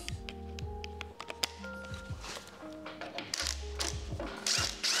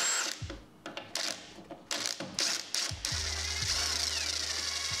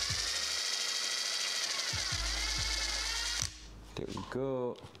 There we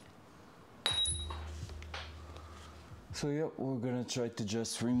go. So yeah, we're gonna try to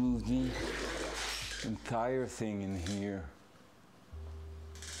just remove the entire thing in here.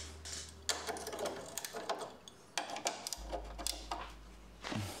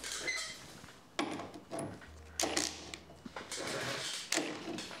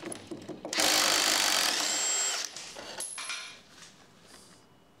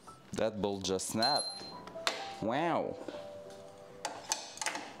 That bolt just snapped. Wow.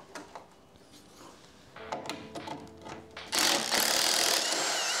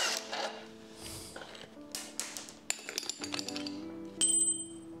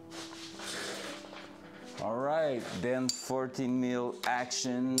 All right, then 14 mil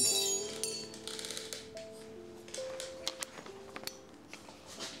action.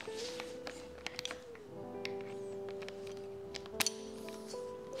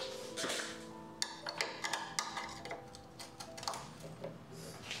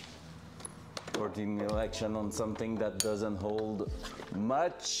 Mil action on something that doesn't hold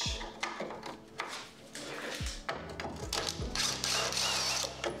much.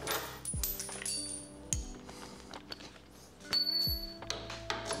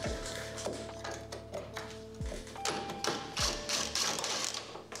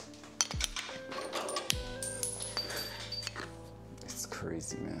 It's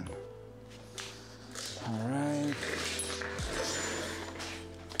crazy, man. All right.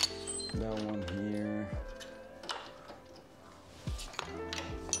 That one here.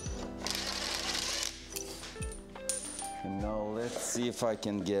 And now let's see if I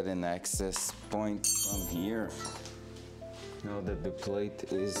can get an access point from here. Now that the plate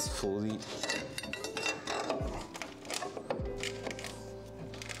is fully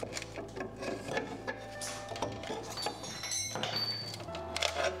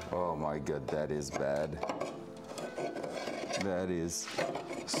oh my god, that is bad. That is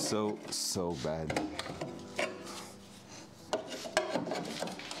so bad.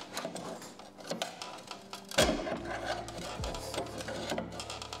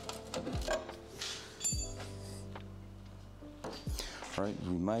 All right,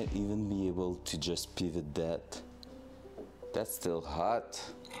 we might even be able to just pivot that. That's still hot.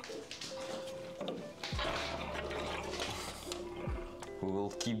 We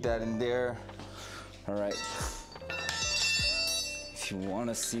will keep that in there. All right. If you want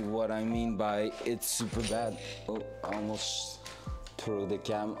to see what I mean by it's super bad. Oh, I almost threw the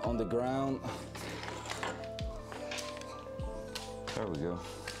cam on the ground. There we go.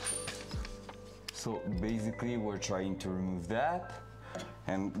 So basically we're trying to remove that,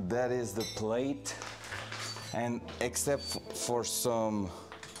 and that is the plate. And except for some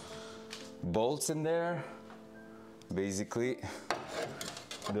bolts in there, basically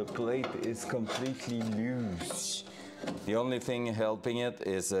the plate is completely loose. The only thing helping it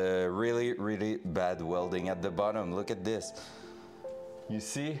is really bad welding at the bottom. Look at this. You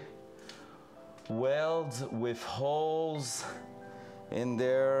see? Welds with holes in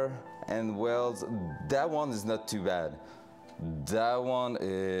there and welds. That one is not too bad. That one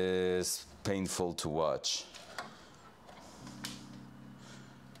is painful to watch.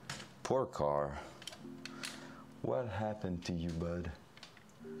 Poor car. What happened to you, bud?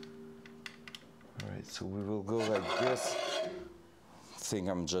 All right, so we will go like this think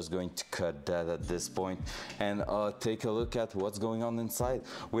I'm just going to cut that at this point and take a look at what's going on inside.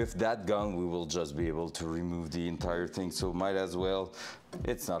 With that gun, we will just be able to remove the entire thing, so might as well.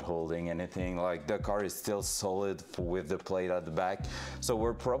 It's not holding anything, like the car is still solid with the plate at the back. So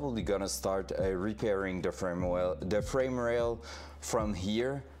we're probably gonna start repairing the frame rail from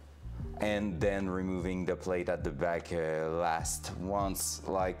here, and then removing the plate at the back last, once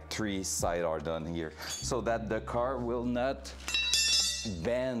like 3 sides are done here, so that the car will not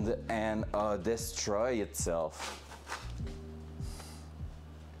bend and destroy itself.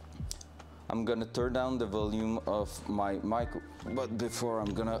 I'm gonna turn down the volume of my mic, but before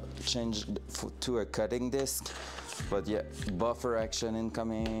I'm gonna change to a cutting disc. But yeah, buffer action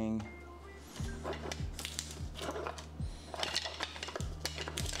incoming.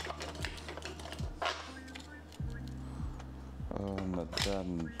 Not that,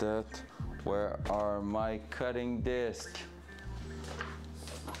 not that. Where are my cutting discs?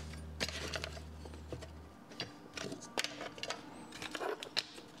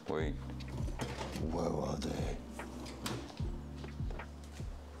 Wait, where are they?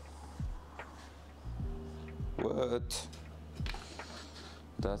 What?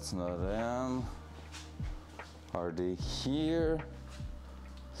 That's not them. Are they here?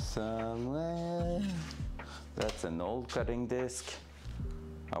 Somewhere. That's an old cutting disc.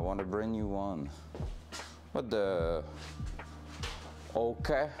 I want a brand new one. What the?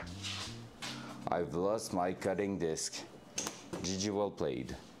 Okay. I've lost my cutting disc. GG, well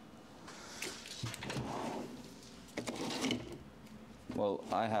played. Well,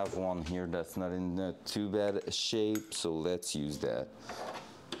 I have one here that's not in too bad a shape, so let's use that.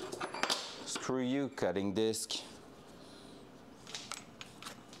 Screw you, cutting disc.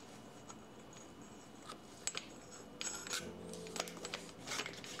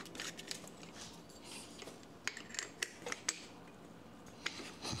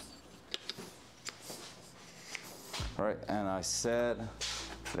 All right, and I said,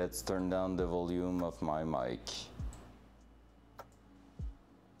 let's turn down the volume of my mic.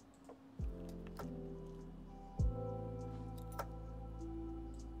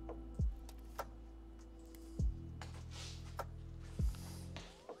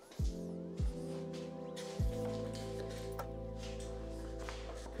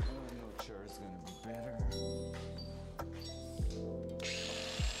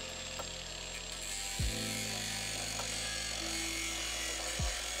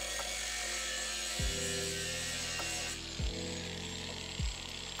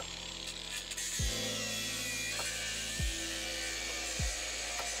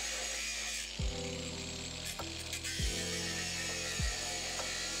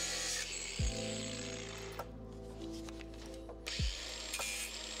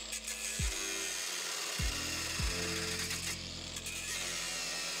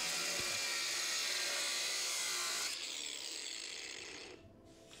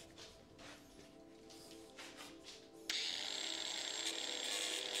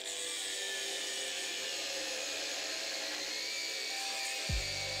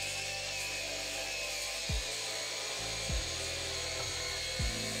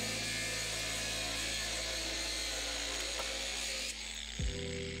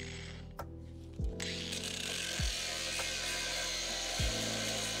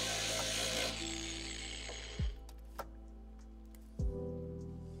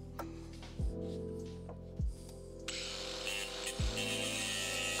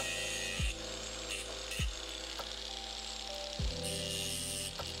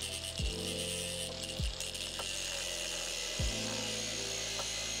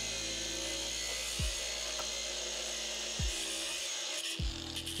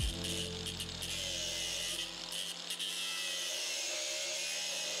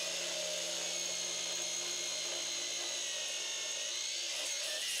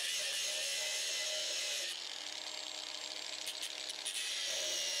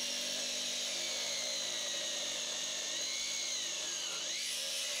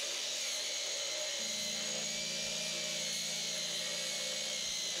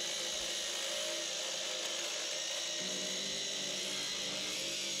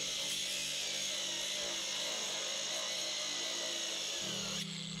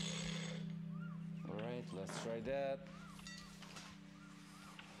 Let's try that.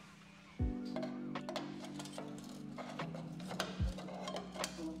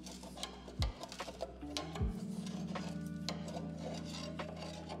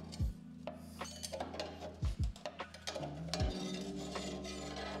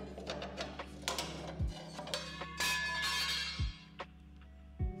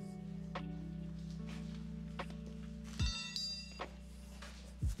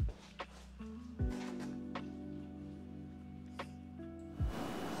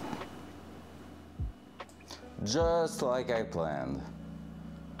 just like I planned.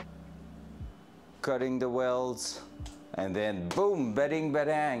 Cutting the welds, and then boom, beding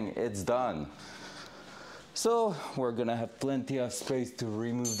badang, it's done. So we're gonna have plenty of space to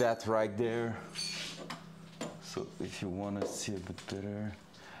remove that right there. So if you wanna see a bit better,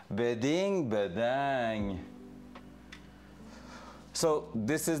 bedding badang. So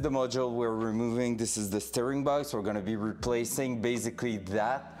this is the module we're removing. This is the steering box. We're gonna be replacing basically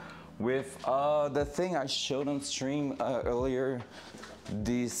that with the thing I showed on stream earlier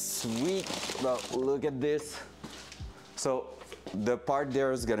this week. Well, look at this. So the part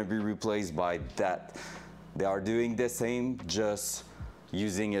there is gonna be replaced by that. They are doing the same, just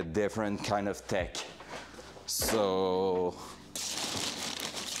using a different kind of tech. So,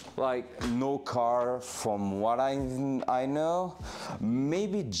 like no car from what I know,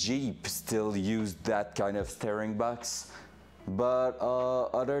 maybe Jeep still used that kind of steering box. But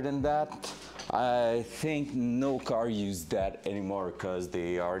other than that, I think no car used that anymore because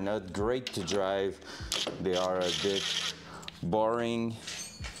they are not great to drive. They are a bit boring,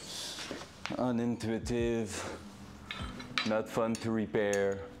 unintuitive, not fun to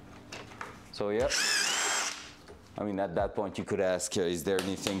repair. So yeah, I mean at that point you could ask, is there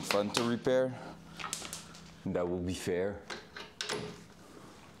anything fun to repair? That would be fair.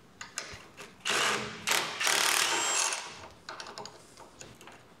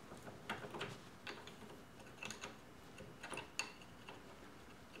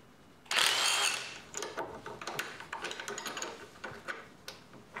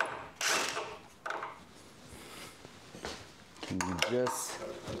 You just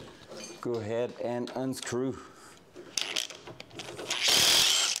go ahead and unscrew.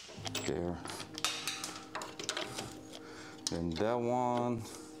 There. Then that one.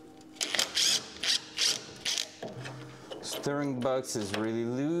 Steering box is really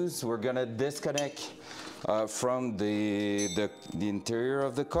loose. We're gonna disconnect from the interior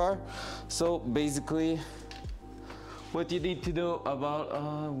of the car. So basically, what you need to know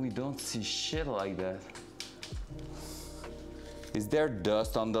about, we don't see shit like that. Is there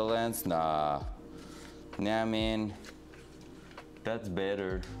dust on the lens? Nah. Nah, man. That's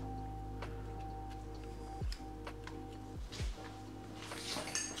better.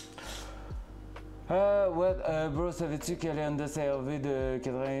 Bro, savais-tu que les Honda CR-V de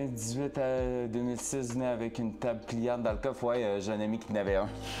 98 à 2006 venaient avec une table pliante dans le coffre? Ouais, j'ai un ami qui en avait un.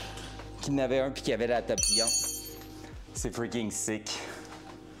 Qui en avait un puis qui avait la table pliante. C'est freaking sick.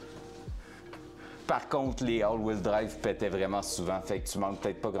 Par contre, les all-wheel drive pétaient vraiment souvent, fait que tu manques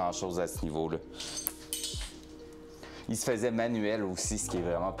peut-être pas grand-chose à ce niveau-là. Il se faisait manuel aussi, ce qui est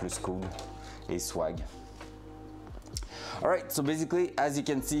vraiment plus cool et swag. Alright, so basically, as you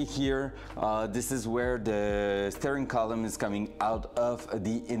can see here, this is where the steering column is coming out of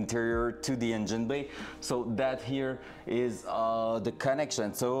the interior to the engine bay. So that here is the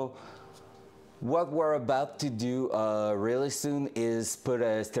connection. So what we're about to do really soon is put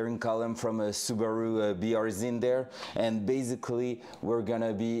a steering column from a Subaru BRZ in there, and basically we're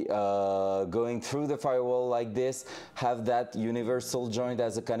gonna be going through the firewall like this, have that universal joint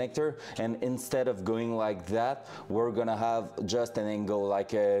as a connector, and instead of going like that, we're gonna have just an angle,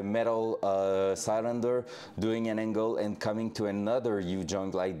 like a metal cylinder doing an angle and coming to another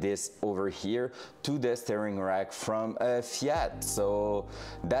U-joint like this over here to the steering rack from a Fiat. So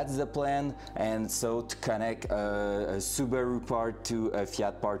that's the plan. And so to connect a Subaru part to a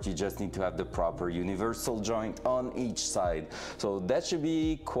Fiat part, you just need to have the proper universal joint on each side. So that should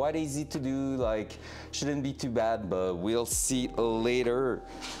be quite easy to do, like shouldn't be too bad, but we'll see later.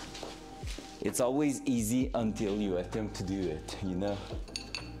 It's always easy until you attempt to do it, you know?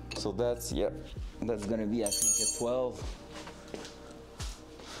 So that's, yep, that's gonna be I think a 12.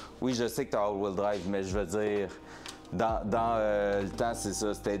 Oui, je sais que t'as all-wheel drive, mais je veux dire, dans le temps, c'est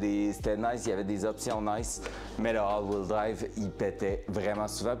ça, c'était nice, il y avait des options nice, mais le all-wheel drive, il pétait vraiment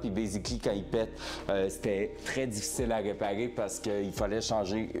souvent, puis basically, quand il pète, c'était très difficile à réparer parce qu'il fallait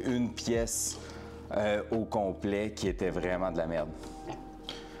changer une pièce au complet qui était vraiment de la merde.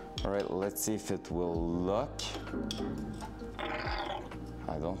 Alright, let's see if it will lock.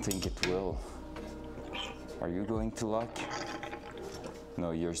 I don't think it will. Are you going to lock?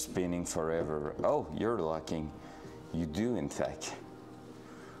 No, you're spinning forever. Oh, you're locking. You do, in fact.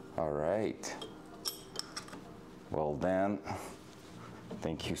 All right. Well then,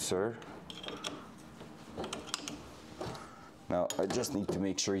 thank you, sir. Now, I just need to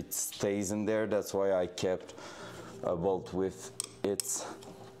make sure it stays in there. That's why I kept a bolt with its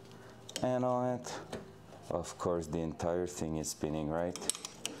end on it. Of course, the entire thing is spinning, right?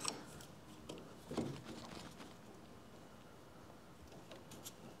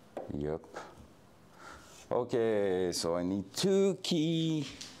 Yep. Okay, so I need 2 keys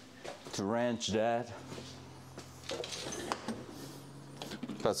to wrench that. De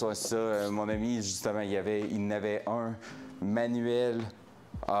toute façon, c'est ça, mon ami, justement, il n'avait un manuel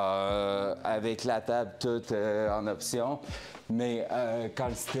avec la table toute en option. Mais quand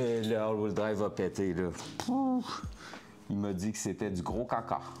c'était le all-wheel drive a pété, là, pouf, il m'a dit que c'était du gros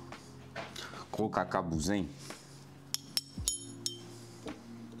caca. Gros caca bousin.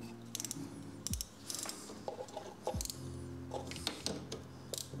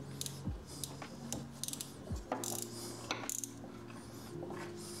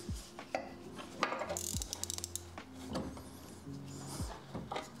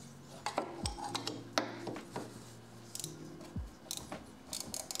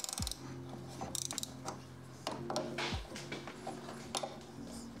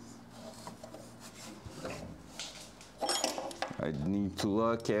 I need to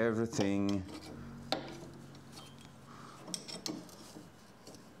lock everything.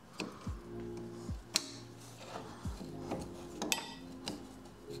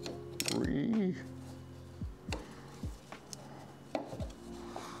 Three.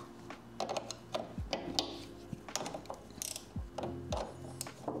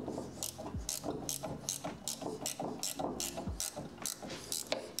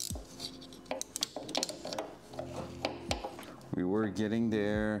 We were getting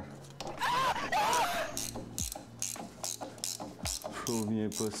there. Je reviens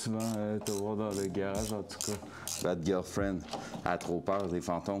pas souvent te voir dans le garage en tout cas. Bad girlfriend, elle a trop peur des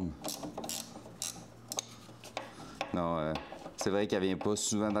fantômes. Non, c'est vrai qu'elle vient pas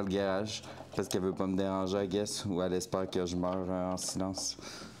souvent dans le garage parce qu'elle veut pas me déranger, I guess, ou elle espère que je meurs en silence.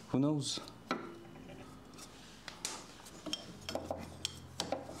 Who knows?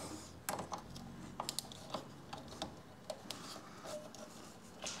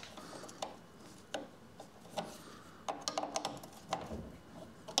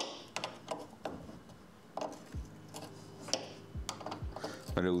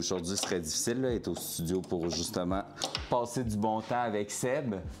 Là, aujourd'hui, ce serait difficile d'être au studio pour justement passer du bon temps avec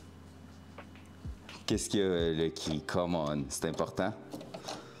Seb. Qu'est-ce qu'il y a le qui? Come on, c'est important.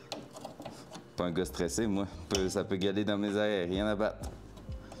 Pas un gars stressé, moi. Ça peut gueuler dans mes airs, rien à battre.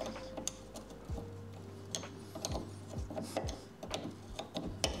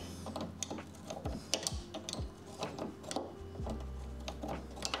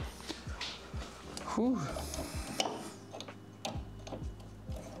 Ouh.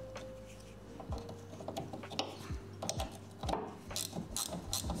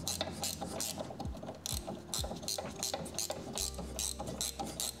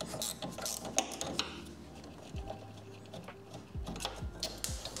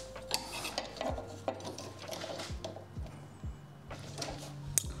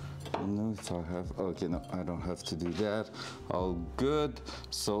 No, if I have, okay, no, I don't have to do that. All good.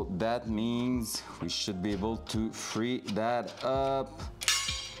 So that means we should be able to free that up.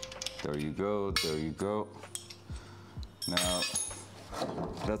 There you go, there you go. Now,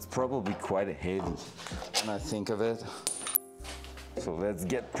 that's probably quite heavy when I think of it. So let's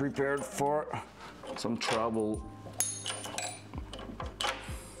get prepared for some trouble.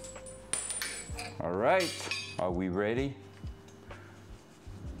 All right, are we ready?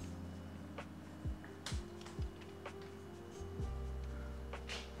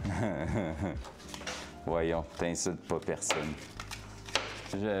 Voyons, t'insultes pas personne.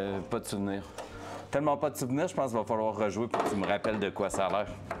 J'ai pas de souvenirs. Tellement pas de souvenirs, je pense qu'il va falloir rejouer pour que tu me rappelles de quoi ça a l'air.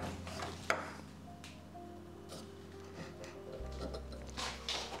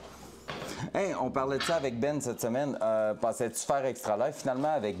 Hey, on parlait de ça avec Ben cette semaine. Pensais-tu faire extra live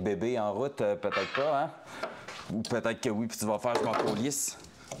finalement avec bébé en route? Peut-être pas, hein? Ou peut-être que oui, puis tu vas faire ce contrôle lisse.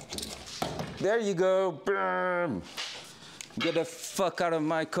 There you go! Boom! Get the fuck out of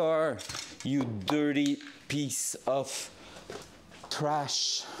my car, you dirty piece of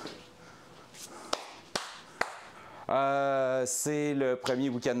trash. C'est le premier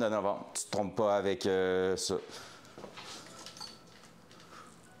week-end de novembre. Tu te trompes pas avec ça.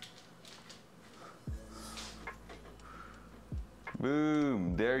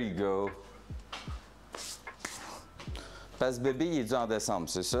 Boom, there you go. Parce que bébé, il est dû en décembre,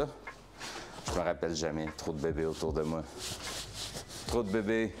 c'est ça? Je me rappelle jamais. Trop de bébés autour de moi. Trop de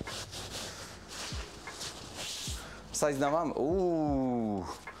bébés. 16 novembre. Ouh!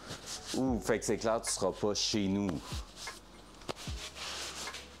 Ouh, fait que c'est clair, tu seras pas chez nous.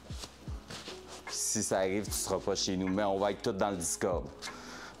 Si ça arrive, tu seras pas chez nous. Mais on va être tous dans le Discord.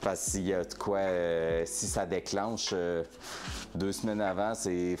 Parce qu'il y a de quoi, si ça déclenche 2 semaines avant,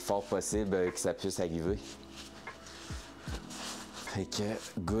 c'est fort possible que ça puisse arriver. Fait que,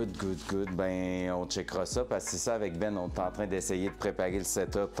 good. Ben, on checkera ça parce que c'est ça avec Ben, on est en train d'essayer de préparer le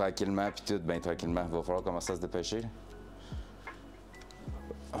setup tranquillement, puis tout, ben tranquillement. Il va falloir commencer à se dépêcher.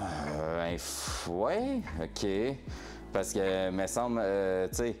 Ouais, ok. Parce que, me semble,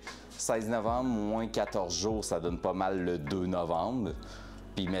 tu sais, 16 novembre moins 14 jours, ça donne pas mal le 2 novembre.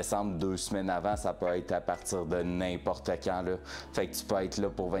 Puis, il me semble, 2 semaines avant, ça peut être à partir de n'importe quand, là. Fait que tu peux être là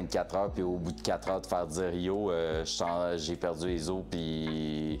pour 24 heures, puis au bout de 4 heures, te faire dire, yo, j'ai perdu les os,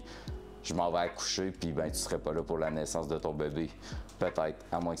 puis je m'en vais accoucher, puis ben, tu serais pas là pour la naissance de ton bébé. Peut-être,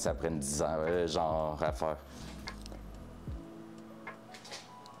 à moins que ça prenne 10 ans, genre, à faire.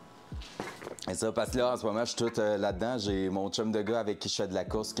 Et ça, parce que là, en ce moment, je suis tout là-dedans. J'ai mon chum de gars avec qui je fais de la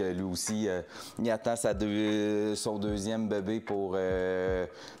course, que lui aussi, il attend son deuxième bébé pour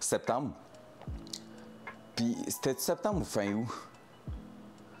septembre. Puis, c'était septembre ou fin août?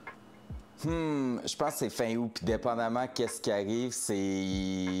 Je pense que c'est fin août, puis dépendamment qu'est-ce qui arrive,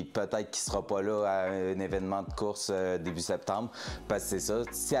 c'est peut-être qu'il sera pas là à un événement de course début septembre, parce que c'est ça,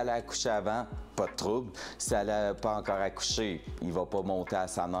 si elle a accouché avant, pas de trouble. Si elle n'a pas encore accouché, il va pas monter à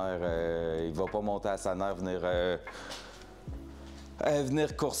sa mère,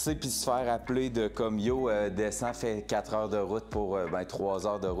 venir courser puis se faire appeler de comme yo, descend, fait 4 heures de route pour 3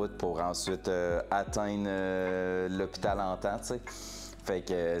 heures de route pour ensuite atteindre l'hôpital en temps, tu sais. Fait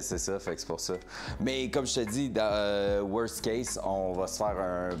que c'est ça, fait que c'est pour ça. Mais comme je te dis, dans worst case, on va se faire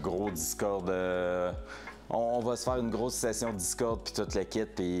un gros Discord. On va se faire une grosse session Discord puis tout le kit,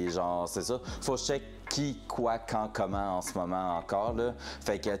 puis genre, c'est ça. Faut que je check qui, quoi, quand, comment en ce moment encore, là.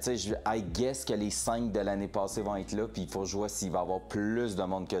 Fait que, tu sais, I guess que les 5 de l'année passée vont être là, puis il faut que je vois s'il va y avoir plus de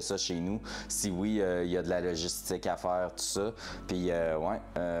monde que ça chez nous. Si oui, il y a de la logistique à faire, tout ça. Puis, va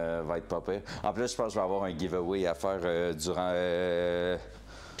être pas pire. En plus, je pense que je vais avoir un giveaway à faire durant le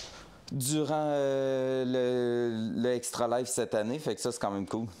Extra Life cette année. Fait que ça, c'est quand même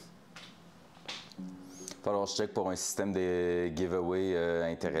cool. Falloir que je check pour un système de giveaway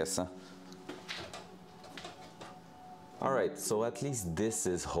intéressant. Alright, so at least this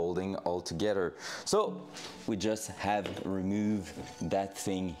is holding all together. So we just have removed that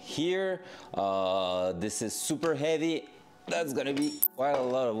thing here. This is super heavy. That's gonna be quite a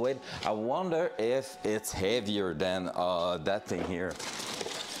lot of weight. I wonder if it's heavier than that thing here.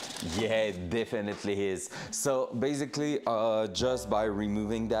 Yeah, it definitely is. So basically, just by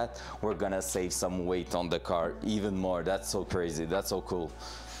removing that, we're gonna save some weight on the car even more. That's so crazy. That's so cool.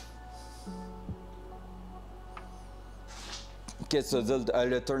 Qu'est-ce que tu veux dire?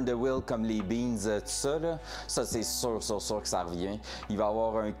 Le turn the wheel comme les beans, tout ça, là, ça c'est sûr que ça revient. Il va y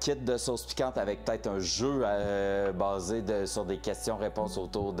avoir un kit de sauce piquante avec peut-être un jeu basé sur des questions-réponses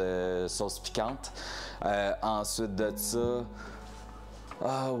autour de sauce piquante. Ensuite de ça,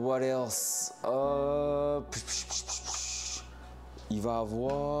 what else? Il va y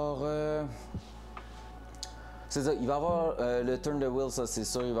avoir... C'est ça, il va y avoir le turn the wheel, ça c'est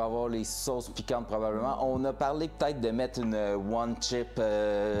sûr, il va y avoir les sauces piquantes probablement. On a parlé peut-être de mettre une one chip,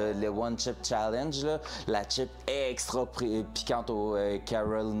 le one chip challenge, là. La chip extra piquante au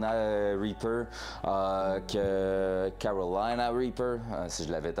Carolina Reaper, si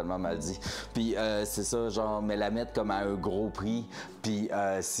je l'avais tellement mal dit. Puis c'est ça, genre, mais la mettre comme à un gros prix, puis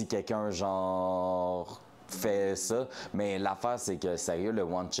si quelqu'un genre... fait ça, mais l'affaire c'est que sérieux le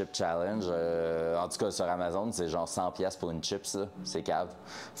One Chip Challenge en tout cas sur Amazon c'est genre 100$ pour une chip, ça c'est cave,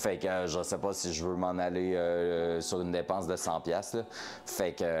 fait que je sais pas si je veux m'en aller sur une dépense de 100$, là.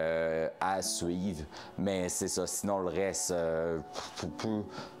 Fait que à suivre, mais c'est ça, sinon le reste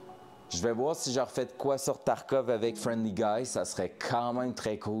je vais voir si je refais de quoi sur Tarkov avec Friendly Guy, ça serait quand même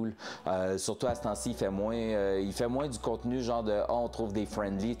très cool. Surtout à ce temps-ci, il fait moins du contenu genre de on trouve des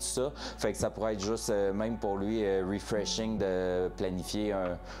friendly, tout ça. Fait que ça pourrait être juste, même pour lui, refreshing de planifier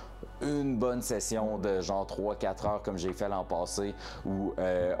une bonne session de genre 3-4 heures comme j'ai fait l'an passé où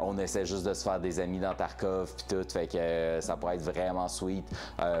on essaie juste de se faire des amis dans Tarkov puis tout, fait que ça pourrait être vraiment sweet.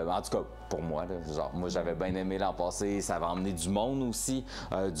 En tout cas, pour moi, là, genre, moi j'avais bien aimé l'an passé, ça va emmener du monde aussi,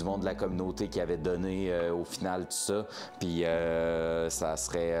 du monde de la communauté qui avait donné au final tout ça, puis ça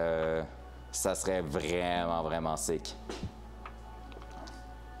serait vraiment sick.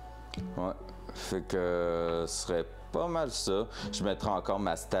 Ouais, fait que ce serait pas mal ça. Je mettrai encore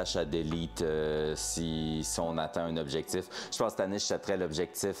ma stash à delete si on atteint un objectif. Je pense que cette année, je setterai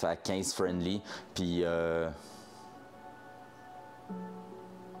l'objectif à 15 friendly. Puis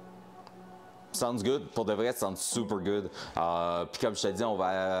Sounds good. Pour de vrai, sounds super good. Puis comme je te dis, on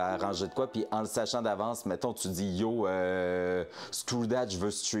va arranger de quoi. Puis en le sachant d'avance, mettons, tu dis yo, screw that, je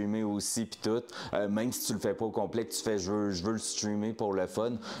veux streamer aussi, puis tout. Même si tu le fais pas au complet, que tu fais je veux le streamer pour le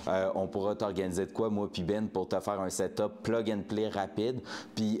fun, on pourra t'organiser de quoi, moi puis Ben, pour te faire un setup plug and play rapide.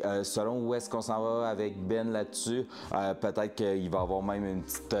 Puis selon où est-ce qu'on s'en va avec Ben là-dessus, peut-être qu'il va y avoir même une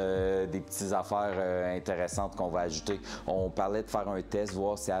petite, des petites affaires intéressantes qu'on va ajouter. On parlait de faire un test,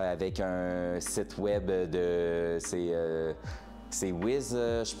 voir si avec un site web de c'est Wiz,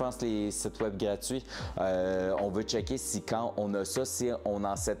 je pense, les sites web gratuits. On veut checker si quand on a ça, si on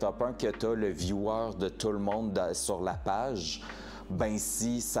en set up un que tu as le viewer de tout le monde sur la page, ben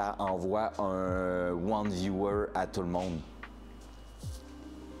si ça envoie un one viewer à tout le monde.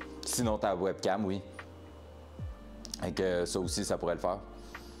 Sinon, ta webcam, oui. Et que ça aussi, ça pourrait le faire.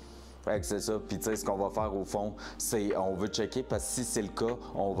 Fait que c'est ça. Puis tu sais, ce qu'on va faire au fond, c'est on veut checker parce que si c'est le cas,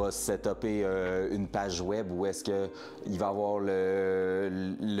 on va setuper une page web où est-ce que il va y avoir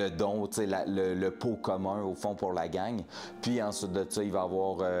le don, tu sais, le pot commun au fond pour la gang. Puis ensuite de ça, il va y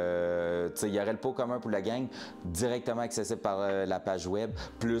avoir, tu sais, il y aurait le pot commun pour la gang directement accessible par la page web,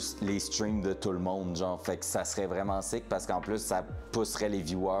 plus les streams de tout le monde, genre. Fait que ça serait vraiment sick parce qu'en plus, ça pousserait les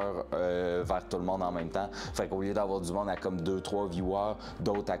viewers vers tout le monde en même temps. Fait qu'au lieu d'avoir du monde à comme 2-3 viewers,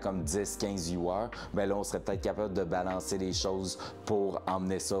 d'autres à comme 10-15 viewers, ben là, on serait peut-être capable de balancer les choses pour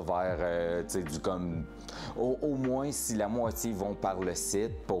emmener ça vers, tu sais, du comme... Au moins, si la moitié vont par le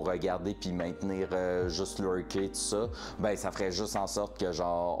site pour regarder puis maintenir juste lurker, tout ça, ben ça ferait juste en sorte que,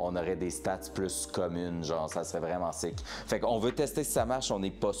 genre, on aurait des stats plus communes, genre, ça serait vraiment sick. Fait qu'on veut tester si ça marche, on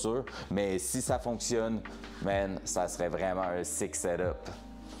n'est pas sûr, mais si ça fonctionne, man, ça serait vraiment un sick setup.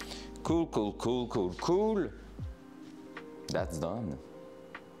 Cool, cool, cool, cool, cool. That's done.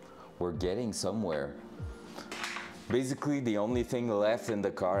 We're getting somewhere. Basically, the only thing left in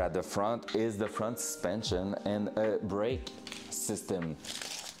the car at the front is the front suspension and a brake system.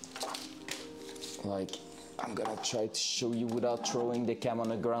 Like, I'm gonna try to show you without throwing the cam on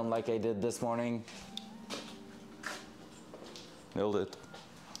the ground like I did this morning. Nailed it.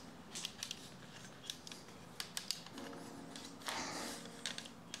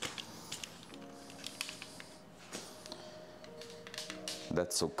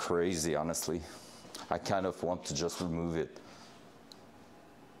 That's so crazy, honestly. I kind of want to just remove it.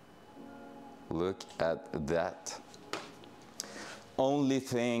 Look at that. Only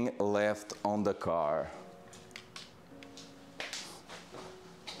thing left on the car.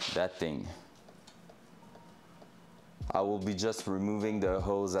 That thing. I will be just removing the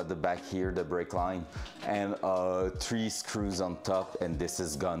hose at the back here, the brake line, and 3 screws on top, and this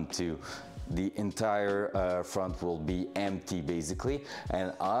is gone too. The entire front will be empty basically,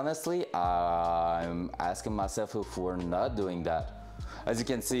 and honestly I'm asking myself if we're not doing that. As you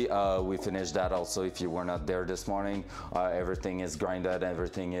can see, we finished that also. If you were not there this morning, everything is grinded,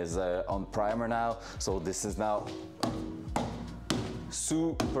 everything is on primer now, so this is now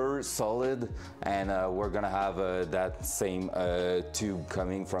super solid, and we're gonna have that same tube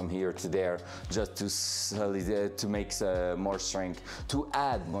coming from here to there, just to make more strength, to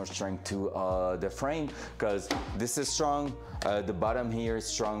add more strength to the frame, because this is strong, the bottom here is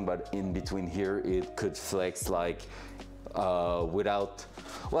strong, but in between here it could flex like without,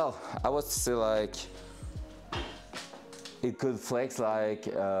 well, I would say like it could flex like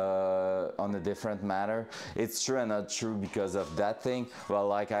on a different manner. It's true and not true because of that thing. Well,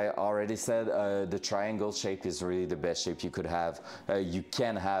 like I already said, the triangle shape is really the best shape you could have. You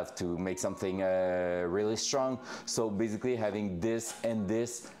can have to make something really strong. So basically having this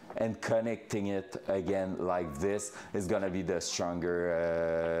and connecting it again like this is gonna be the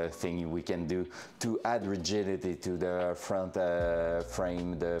stronger thing we can do to add rigidity to the front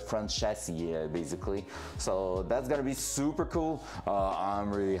frame, the front chassis basically. So that's gonna be super cool.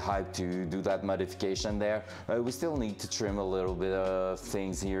 I'm really hyped to do that modification there. We still need to trim a little bit of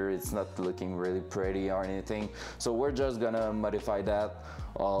things here. It's not looking really pretty or anything, so we're just gonna modify that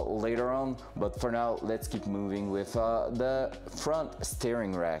later on, but for now let's keep moving with the front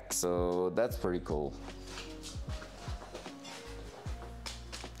steering rack. So that's pretty cool.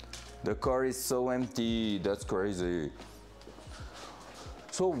 The car is so empty, that's crazy.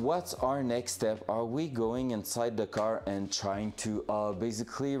 So what's our next step? Are we going inside the car and trying to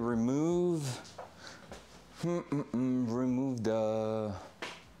basically remove remove the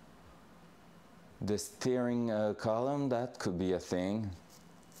steering column? That could be a thing.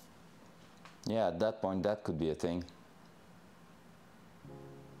 Yeah, at that point, that could be a thing.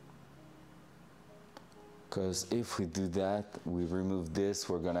 Because if we do that, we remove this,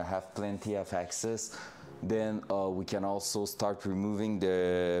 we're gonna have plenty of access Then we can also start removing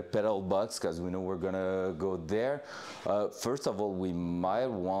the pedal box because we know we're gonna go there. First of all, we might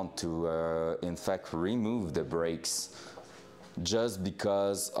want to in fact remove the brakes, just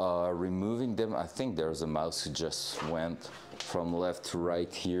because removing them, I think there's a mouse who just went from left to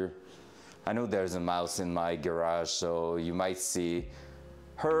right here. I know there's a mouse in my garage, so you might see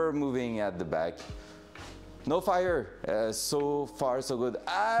her moving at the back. No fire, so far so good.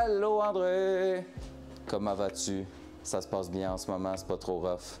 Allô André, comment vas-tu? Ça se passe bien en ce moment, c'est pas trop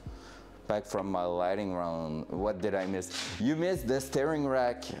rough. Back from my lighting round. What did I miss? You missed the steering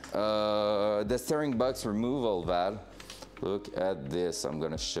rack, the steering box removal, Val. Look at this, I'm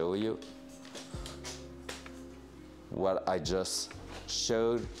gonna show you what I just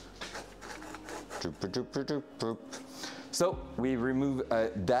showed. So we remove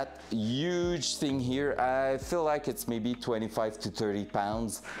that huge thing here. I feel like it's maybe 25 to 30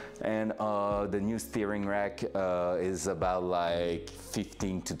 pounds, and the new steering rack is about like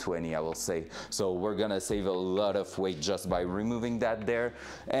 15 to 20, I will say. So we're gonna save a lot of weight just by removing that there.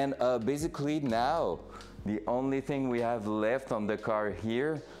 And basically now, the only thing we have left on the car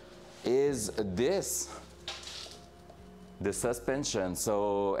here is this. The suspension,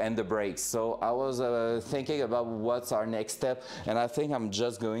 so, and the brakes. So I was thinking about what's our next step, and I think I'm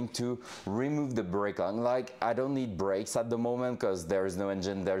just going to remove the brake line. Like, I don't need brakes at the moment because there is no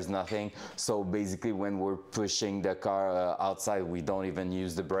engine, there's nothing. So basically when we're pushing the car outside, we don't even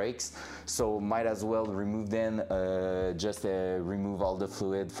use the brakes. So might as well remove them, just remove all the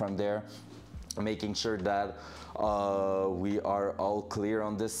fluid from there, making sure that we are all clear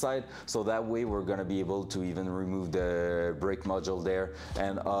on this side, so that way we're gonna be able to even remove the brake module there,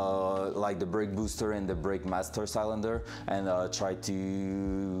 and like the brake booster and the brake master cylinder, and try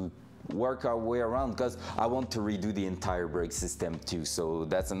to work our way around, because I want to redo the entire brake system too. So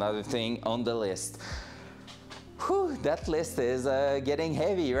that's another thing on the list. Whew, that list is getting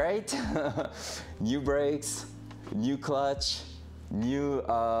heavy, right? New brakes, new clutch, new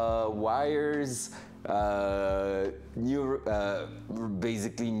wires,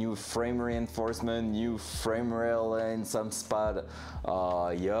 basically new frame reinforcement, new frame rail in some spot.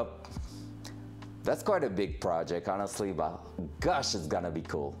 Yup, that's quite a big project, honestly, but gosh, it's gonna be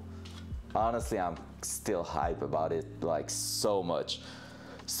cool. Honestly, I'm still hype about it, like, so much.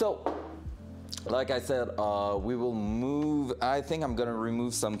 So like I said, we will move. I think I'm gonna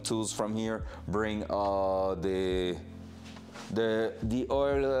remove some tools from here, bring the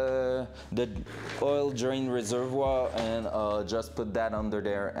oil drain reservoir, and just put that under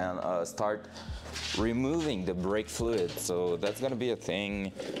there and start removing the brake fluid. So that's gonna be a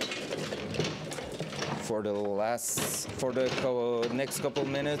thing for the next couple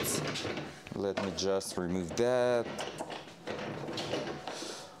minutes. Let me just remove that.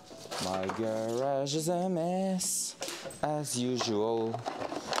 My garage is a mess as usual.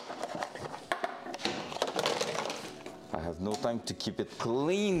 I have no time to keep it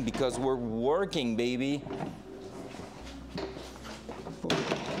clean because we're working, baby.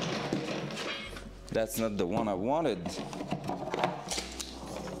 That's not the one I wanted.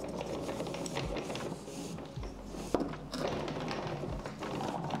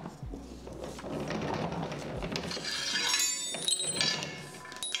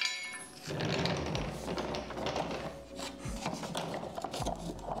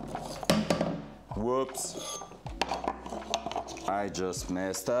 Whoops. I just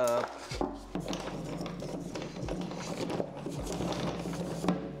messed up.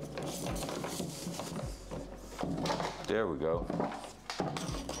 There we go.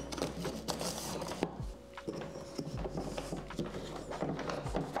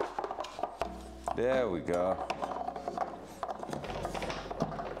 There we go.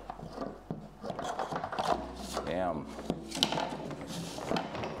 Bam.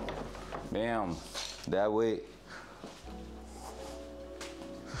 Bam. That way.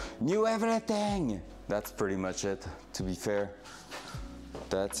 New everything. That's pretty much it, to be fair.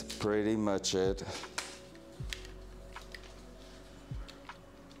 That's pretty much it.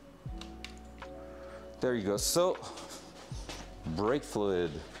 There you go. So, brake fluid.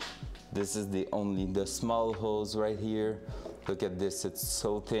 This is the small hose right here. Look at this, it's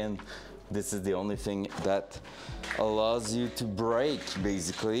so thin. This is the only thing that allows you to brake,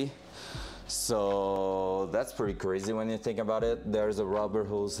 basically. So that's pretty crazy when you think about it. There's a rubber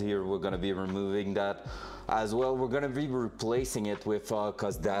hose here. We're gonna be removing that as well. We're gonna be replacing it with,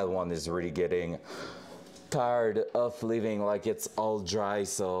 cause that one is really getting tired of living, like it's all dry,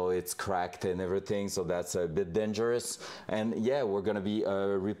 so it's cracked and everything, so that's a bit dangerous. And yeah, we're gonna be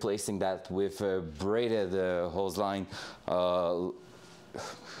replacing that with a braided hose line.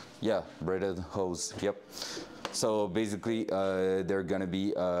 Yeah, braided hose, yep. So basically, they're gonna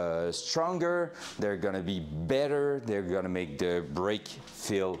be stronger, they're gonna be better, they're gonna make the brake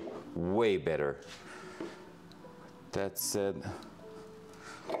feel way better. That said,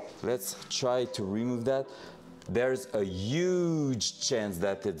 let's try to remove that. There's a huge chance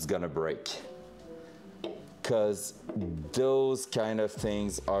that it's gonna break, because those kind of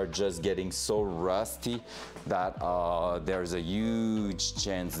things are just getting so rusty that there's a huge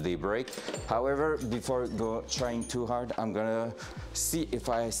chance they break. However, before trying too hard, I'm gonna see if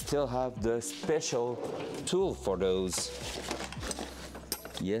I still have the special tool for those.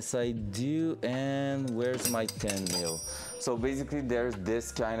 Yes, I do. And where's my 10 mil? So basically there's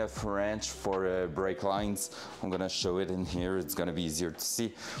this kind of wrench for brake lines. I'm gonna show it in here, it's gonna be easier to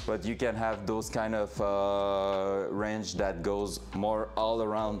see. But you can have those kind of wrench that goes more all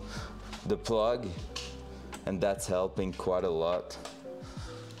around the plug, and that's helping quite a lot.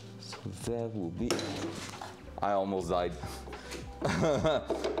 So that will be, I almost died.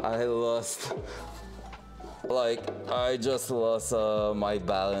 I lost, like, I just lost my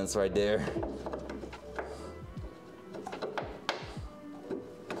balance right there.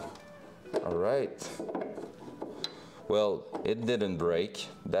 All right. Well, it didn't break.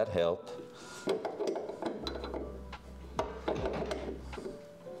 That helped.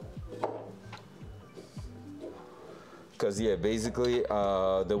 Because yeah, basically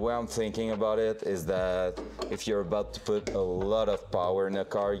the way I'm thinking about it is that if you're about to put a lot of power in a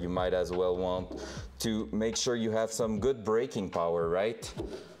car, you might as well want to make sure you have some good braking power, right?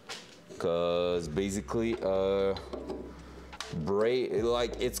 Because basically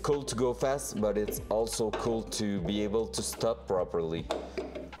like, it's cool to go fast, but it's also cool to be able to stop properly.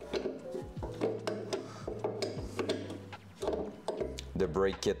 The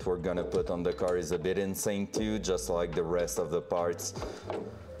brake kit we're gonna put on the car is a bit insane too, just like the rest of the parts.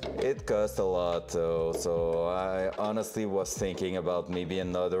 It costs a lot though, so I honestly was thinking about maybe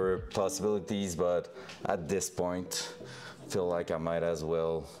another possibilities, but at this point, I feel like I might as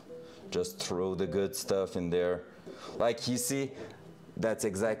well just throw the good stuff in there. Like, you see, that's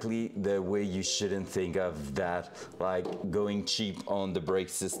exactly the way you shouldn't think of that. Like, going cheap on the brake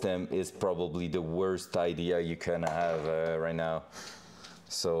system is probably the worst idea you can have right now.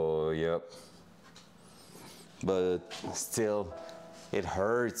 So, yep. But still, it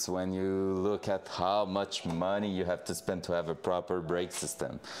hurts when you look at how much money you have to spend to have a proper brake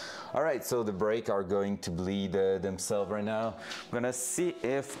system. All right, so the brakes are going to bleed themselves right now. I'm gonna see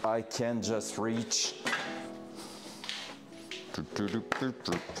if I can just reach. If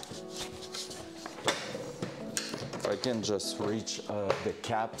I can just reach the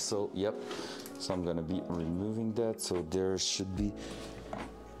cap, so yep. So I'm gonna be removing that, so there should be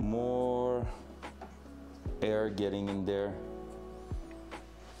more air getting in there.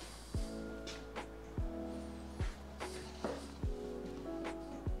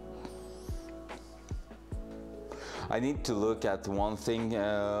 I need to look at one thing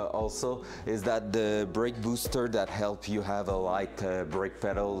also, is that the brake booster that help you have a light brake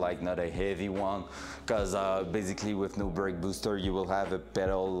pedal, like not a heavy one, because basically with no brake booster you will have a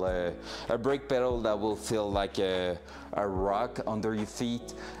pedal, a brake pedal that will feel like a rock under your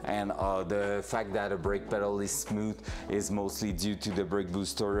feet, and the fact that a brake pedal is smooth is mostly due to the brake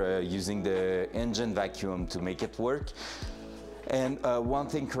booster using the engine vacuum to make it work. And one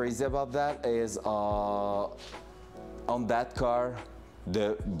thing crazy about that is on that car,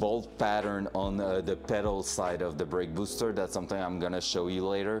 the bolt pattern on the pedal side of the brake booster, that's something I'm gonna show you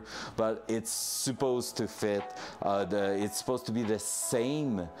later, but it's supposed to fit, it's supposed to be the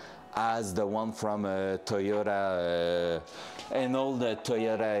same as the one from Toyota, an old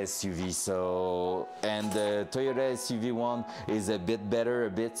Toyota SUV. So, and the Toyota SUV one is a bit better, a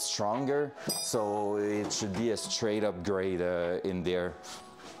bit stronger, so it should be a straight upgrade in there.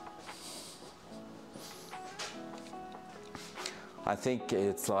 I think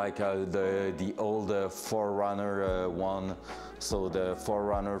it's like the old 4Runner one, so the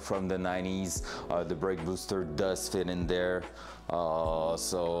 4Runner from the 90s, the brake booster does fit in there.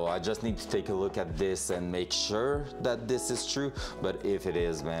 So I just need to take a look at this and make sure that this is true, but if it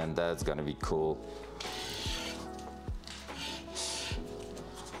is, man, that's gonna be cool.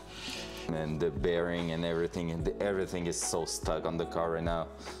 And the bearing and everything is so stuck on the car right now.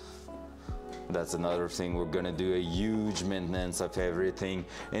 That's another thing. We're gonna do a huge maintenance of everything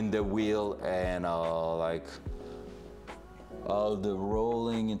in the wheel and like all the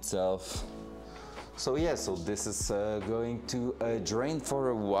rolling itself. So yeah, so this is going to drain for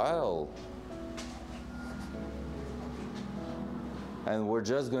a while. and we're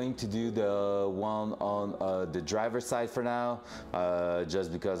just going to do the one on the driver's side for now,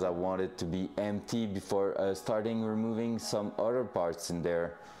 just because I want it to be empty before starting removing some other parts in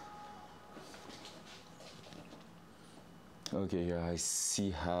there. Okay, yeah, I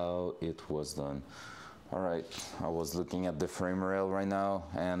see how it was done. All right, I was looking at the frame rail right now,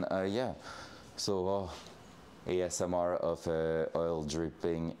 and yeah, so ASMR of oil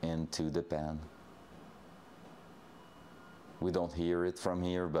dripping into the pan. We don't hear it from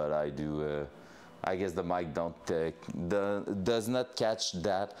here, but I do. I guess the mic does not catch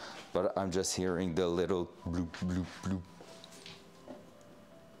that, but I'm just hearing the little bloop, bloop, bloop.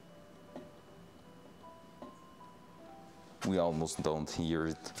 We almost don't hear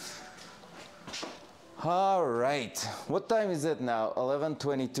it. All right, what time is it now?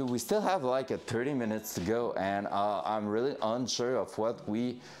 11:22. We still have like 30 minutes to go, and I'm really unsure of what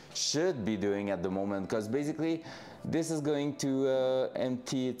we should be doing at the moment, because basically this is going to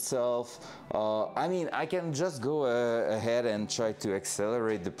empty itself. I mean, I can just go ahead and try to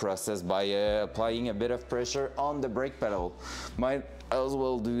accelerate the process by applying a bit of pressure on the brake pedal. Might as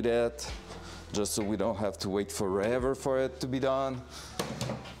well do that, just so we don't have to wait forever for it to be done.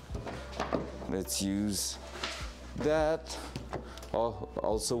 Let's use that.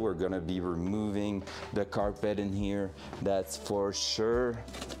 Also, we're gonna be removing the carpet in here, that's for sure.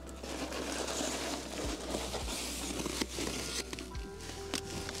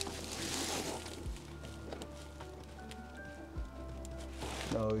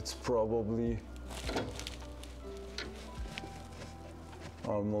 Now it's probably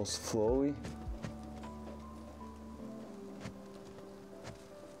almost flowy.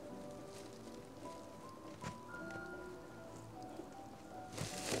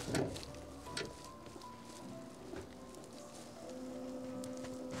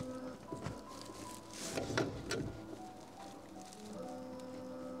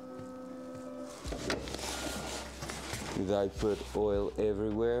 Did I put oil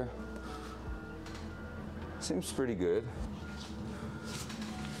everywhere? Seems pretty good.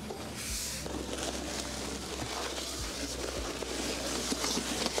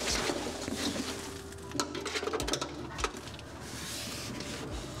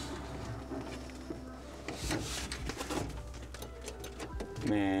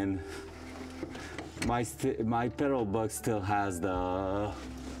 Man, my pedal box still has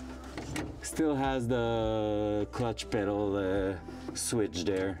the clutch pedal switch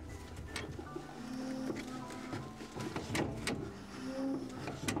there.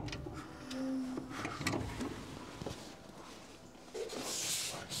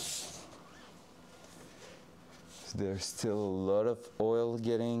 There's still a lot of oil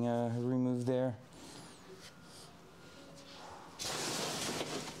getting removed there.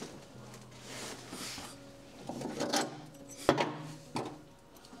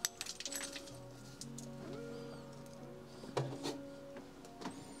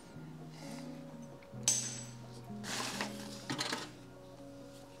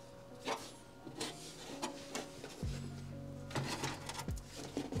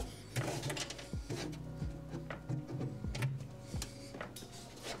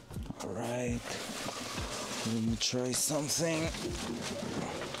 Alright, let me try something.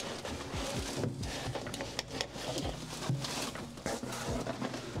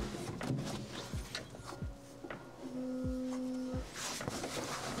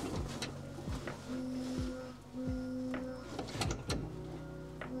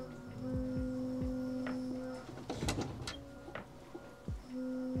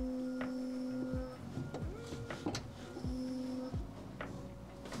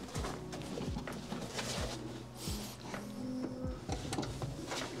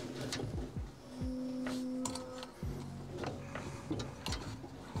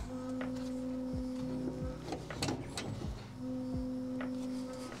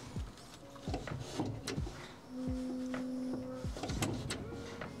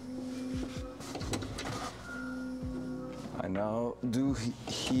 I now do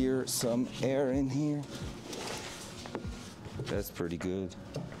hear some air in here. That's pretty good.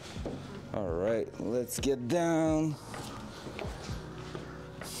 All right, let's get down.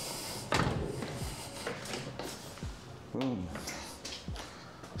 Boom.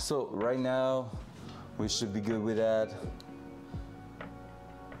 So right now, we should be good with that.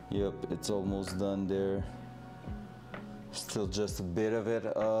 Yep, it's almost done there. Still just a bit of it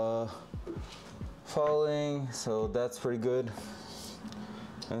falling, so that's pretty good.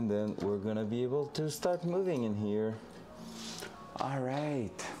 And then we're gonna be able to start moving in here. All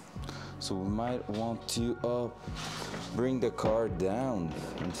right, so we might want to bring the car down.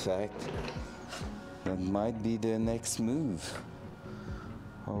 In fact, that might be the next move.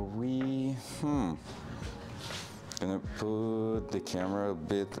 Are we, gonna put the camera a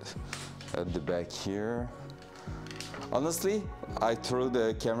bit at the back here. Honestly, I threw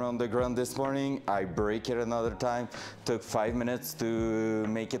the camera on the ground this morning, I break it another time, took 5 minutes to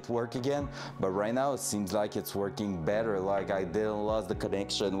make it work again, but right now it seems like it's working better, like I didn't lose the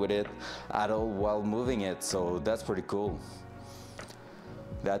connection with it at all while moving it, so that's pretty cool.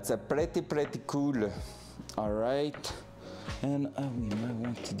 That's a pretty cool. All right, and we might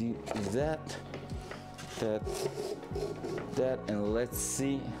want to do that, and let's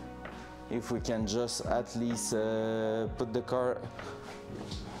see if we can just at least put the car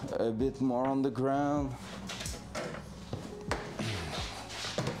a bit more on the ground.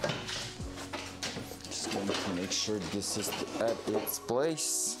 Just going to make sure this is at its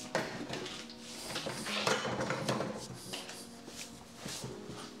place.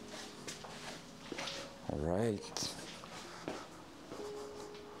 All right.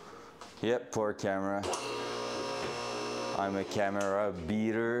 Yep, poor camera. I'm a camera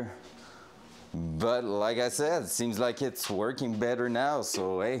beater. But like I said, it seems like it's working better now,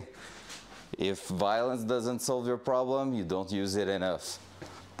 so hey, if violence doesn't solve your problem, you don't use it enough.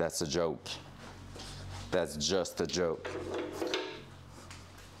 That's a joke. That's just a joke.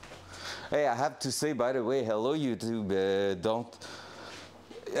 Hey, I have to say, by the way, hello YouTube.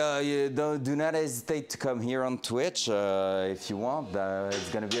 Do not hesitate to come here on Twitch if you want. It's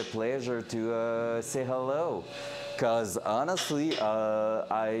gonna be a pleasure to say hello. Cause honestly,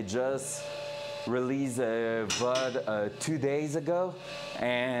 I just released a VOD 2 days ago,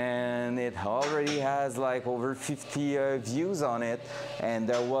 and it already has like over 50 views on it, and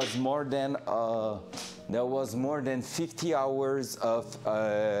there was more than 50 hours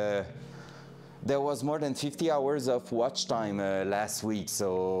of watch time last week.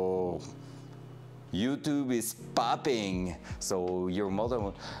 So YouTube is popping. So your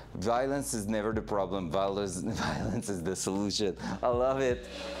mother, violence is never the problem. Violence is the solution. I love it.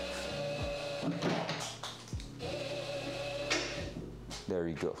 There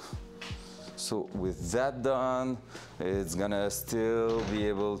you go. So with that done, it's gonna still be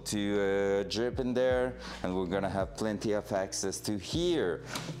able to drip in there, and we're gonna have plenty of access to here.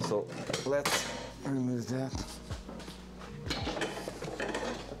 So let's remove that.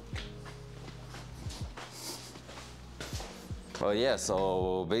 Oh yeah,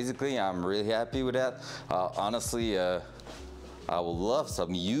 so basically I'm really happy with that. Honestly, I would love some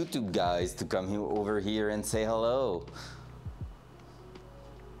YouTube guys to come over here and say hello.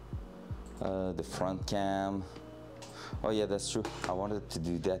 The front cam. Oh yeah, that's true. I wanted to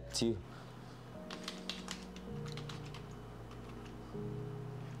do that too.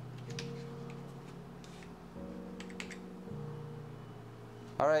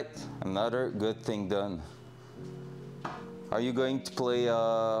 All right, another good thing done. Are you going to play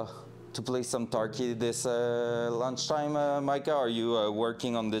some Tarky this lunchtime, Micah? Are you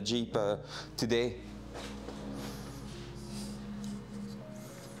working on the Jeep today?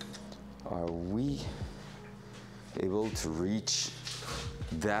 Are we able to reach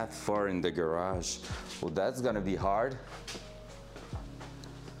that far in the garage? Well, that's gonna be hard.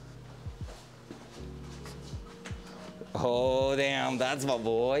 Oh, damn, that's my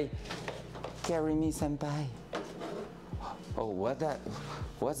boy. Carry me, senpai. Oh,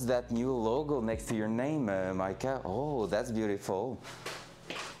 what's that new logo next to your name, Micah? Oh, that's beautiful.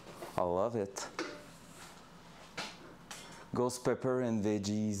 I love it. Ghost pepper and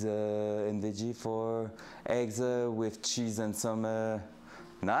veggies, and veggie for eggs with cheese and some,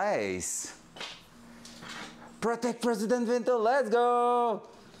 nice. Protect President Vinto, let's go!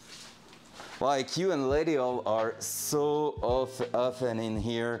 Like, you and Lady all are so often in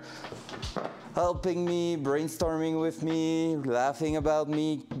here, helping me, brainstorming with me, laughing about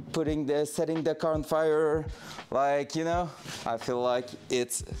me, setting the car on fire. Like, you know, I feel like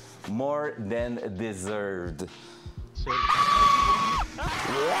it's more than deserved.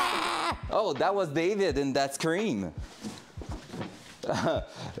 Oh, that was David in that scream.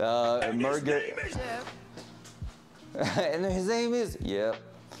 Margaret. And his name is, yep.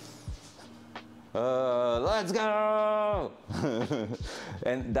 Let's go!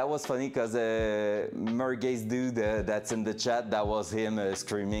 And that was funny because Mergaze dude that's in the chat, that was him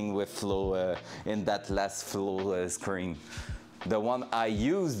screaming with Flo in that last Flo scream. The one I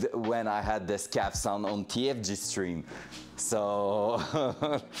used when I had the scaff sound on TFG stream. So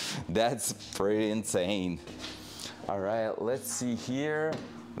that's pretty insane. All right, let's see here.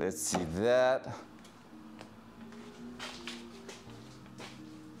 Let's see that.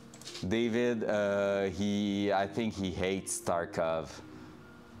 David, I think he hates Tarkov.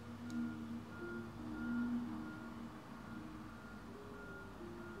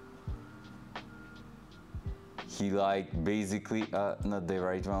 He like basically, not the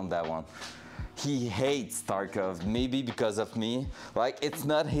right one, that one. He hates Tarkov, maybe because of me. Like, it's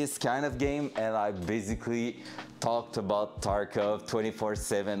not his kind of game, and I basically talked about Tarkov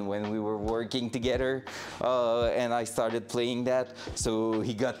 24/7 when we were working together, and I started playing that. So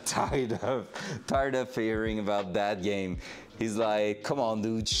he got tired of hearing about that game. He's like, "Come on,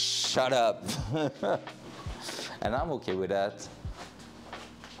 dude, shut up," and I'm okay with that.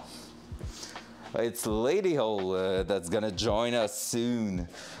 It's Lady Hole that's gonna join us soon.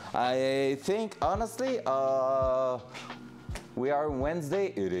 I think, honestly, we are Wednesday.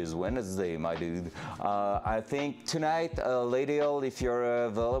 It is Wednesday, my dude. I think tonight, Lady Hole, if you're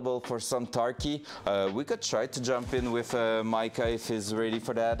available for some Tarky, we could try to jump in with Micah if he's ready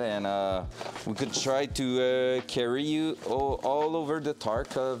for that, and we could try to carry you all over the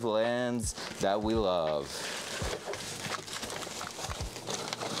Tarkov lands that we love.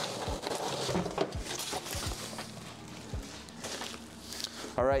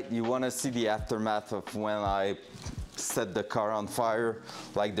 All right, you want to see the aftermath of when I set the car on fire,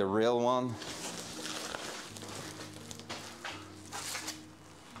 like the real one?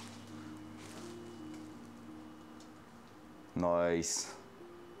 Nice.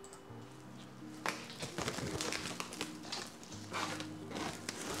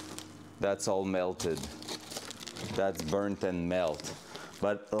 That's all melted. That's burnt and melt.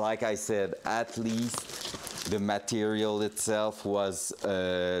 But like I said, at least the material itself was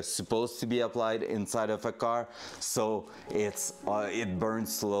supposed to be applied inside of a car, so it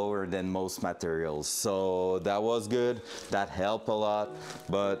burns slower than most materials. So that was good, that helped a lot,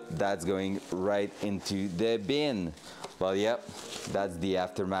 but that's going right into the bin. Well, yep, that's the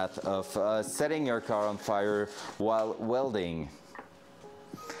aftermath of setting your car on fire while welding.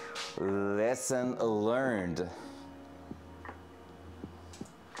 Lesson learned.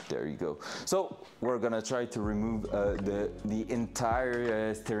 There you go. So we're gonna try to remove the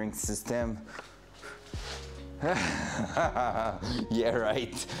entire steering system. Yeah,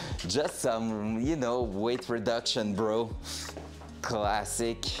 right. Just some, you know, weight reduction, bro.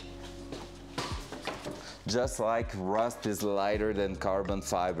 Classic. Just like rust is lighter than carbon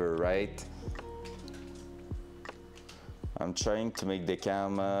fiber, right? I'm trying to make the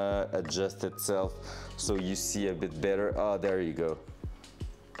cam adjust itself so you see a bit better. Oh, there you go.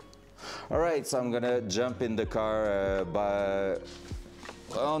 All right, so I'm gonna jump in the car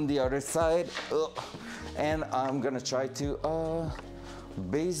on the other side, and I'm gonna try to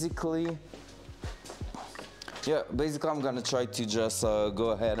basically I'm gonna try to just go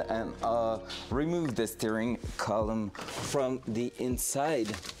ahead and remove the steering column from the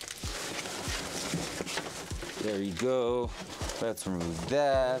inside. There you go. Let's remove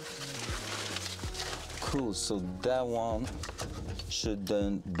that. Cool, so that one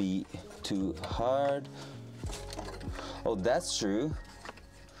shouldn't be too hard. Oh, that's true.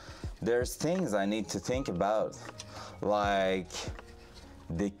 There's things I need to think about, like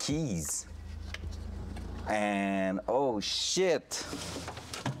the keys. And oh shit,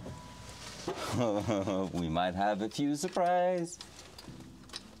 we might have a few surprises.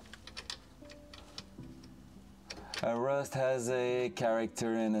 Rust has a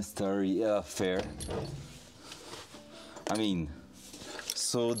character and a story. Yeah, fair. I mean,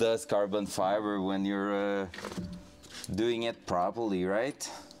 so does carbon fiber when you're doing it properly, right?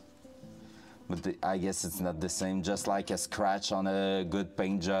 But I guess it's not the same. Just like a scratch on a good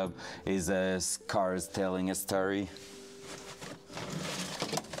paint job is a scars telling a story.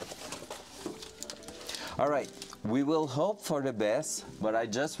 All right, we will hope for the best, but I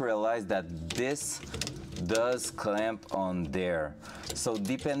just realized that this does clamp on there. So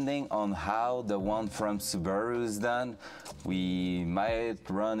depending on how the one from Subaru is done, we might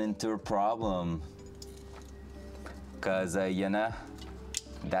run into a problem. Cause you know,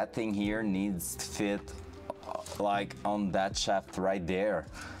 that thing here needs to fit like on that shaft right there.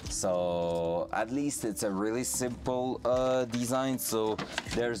 So at least it's a really simple design, so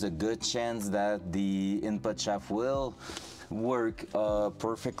there's a good chance that the input shaft will work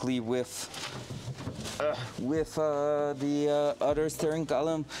perfectly with the other steering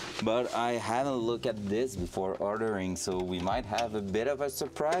column, but I hadn't looked at this before ordering, so we might have a bit of a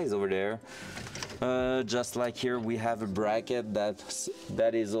surprise over there. Just like here, we have a bracket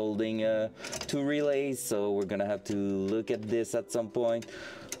that is holding two relays, so we're gonna have to look at this at some point,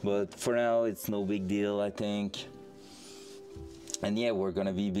 but for now it's no big deal, I think. And yeah, we're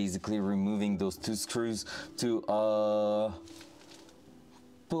gonna be basically removing those two screws to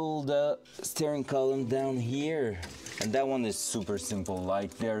pull the steering column down here. And that one is super simple,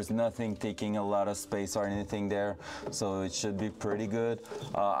 like there's nothing taking a lot of space or anything there, so it should be pretty good.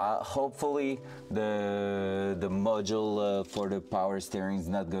 Hopefully the module for the power steering is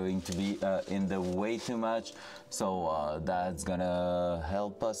not going to be in the way too much, so that's gonna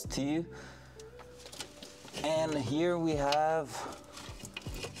help us too. And here we have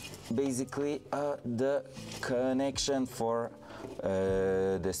basically the connection for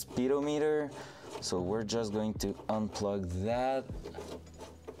the speedometer. So we're just going to unplug that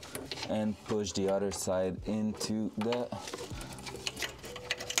and push the other side into the,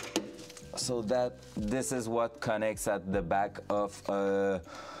 so that this is what connects at the back of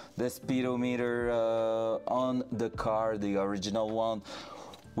the speedometer on the car, the original one.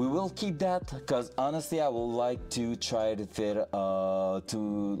 We will keep that because honestly I would like to try to fit to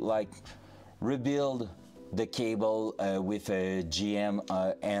like rebuild the cable with a GM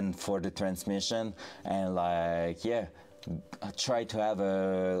end for the transmission, and like, yeah, try to have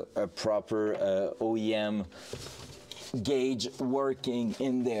a proper OEM gauge working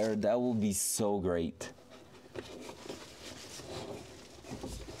in there. That will be so great.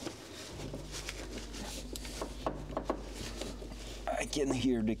 I can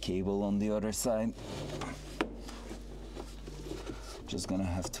hear the cable on the other side. Just gonna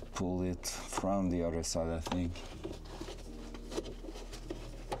have to pull it from the other side, I think.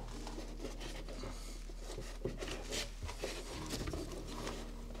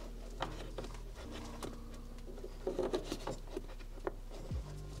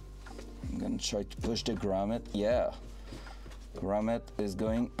 I'm gonna try to push the grommet. Yeah, grommet is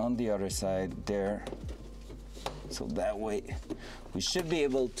going on the other side there. So that way we should be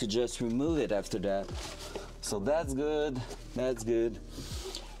able to just remove it after that. So that's good, that's good.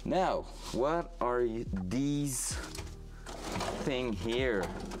 Now, what are these thing here?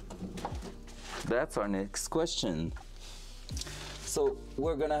 That's our next question. So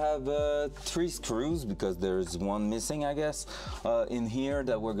we're gonna have 3 screws because there's one missing, I guess, in here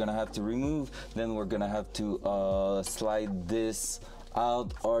that we're gonna have to remove. Then we're gonna have to slide this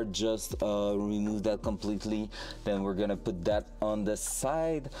out or just remove that completely. Then we're gonna put that on the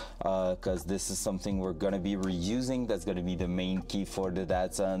side because this is something we're gonna be reusing. That's gonna be the main key for the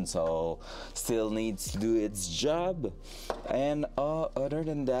Datsun, so still needs to do its job. And other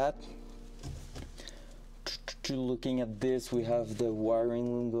than that, looking at this, we have the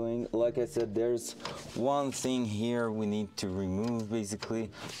wiring loom going. Like I said, there's one thing here we need to remove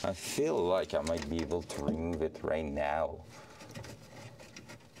basically. I feel like I might be able to remove it right now.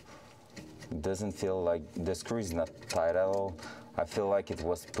 It doesn't feel like the screw is not tight at all. I feel like it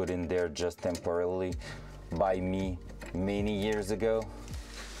was put in there just temporarily by me many years ago.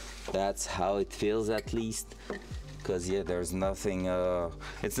 That's how it feels, at least. Because yeah, there's nothing,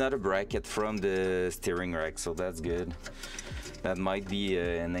 it's not a bracket from the steering rack, so that's good. That might be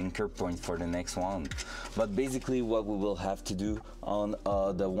an anchor point for the next one. But basically what we will have to do on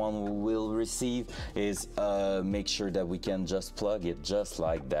the one we will receive is make sure that we can just plug it just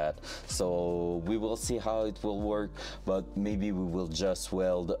like that. So we will see how it will work, but maybe we will just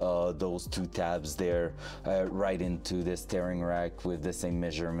weld those 2 tabs there right into the steering rack with the same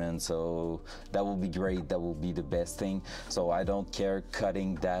measurement. So that will be great, that will be the best thing. So I don't care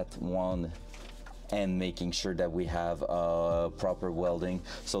cutting that one and making sure that we have proper welding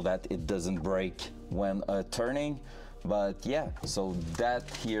so that it doesn't break when turning. But yeah, so that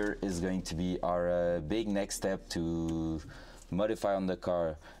here is going to be our big next step to modify on the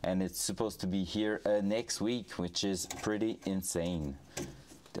car, and it's supposed to be here next week, which is pretty insane.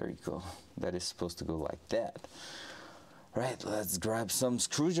 There you go, that is supposed to go like that. Right, let's grab some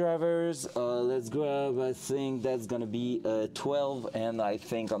screwdrivers. Let's grab, I think that's gonna be 12, and I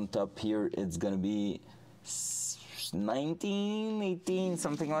think on top here it's gonna be 19, 18,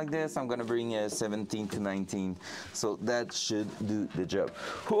 something like this. I'm gonna bring 17 to 19, so that should do the job.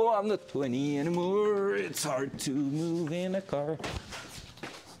 Oh, I'm not 20 anymore. It's hard to move in a car.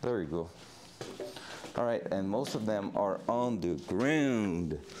 There you go. All right, and most of them are on the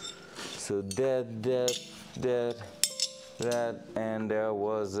ground. So that, and there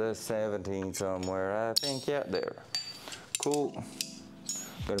was a 17 somewhere, I think. Yeah, there. Cool.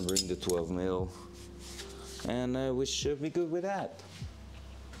 Gonna bring the 12 mil, and we should be good with that.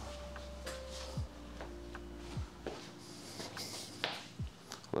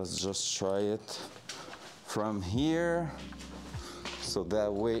 Let's just try it from here, so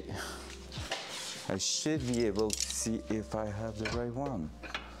that way I should be able to see if I have the right one.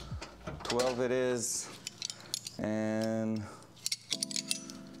 12 it is. And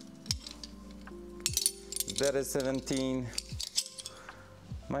that is 17,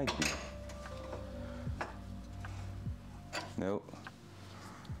 might be. No.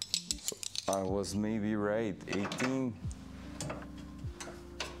 So I was maybe right. 18.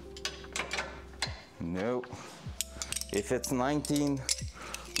 No. If it's 19,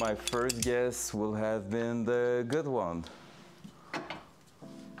 my first guess will have been the good one.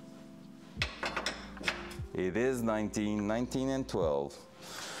 It is 19, 19 and 12.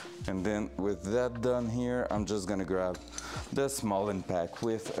 And then with that done here, I'm just gonna grab the small impact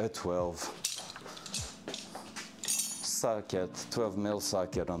with a 12 socket, 12 mil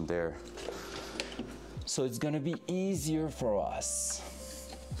socket on there. So it's gonna be easier for us.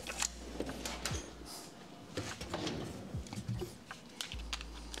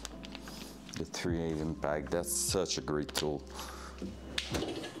 The 3/8 impact, that's such a great tool.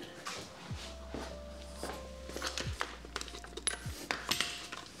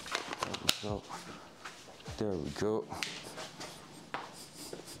 There we go.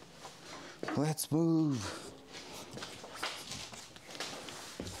 Let's move.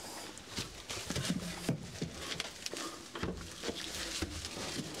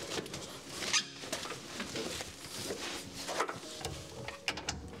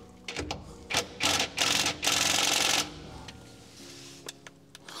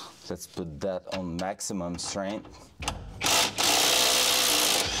 Let's put that on maximum strength.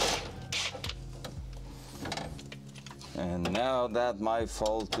 And now that might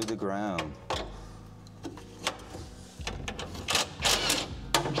fall to the ground.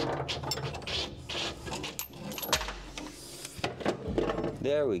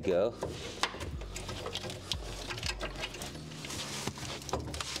 There we go.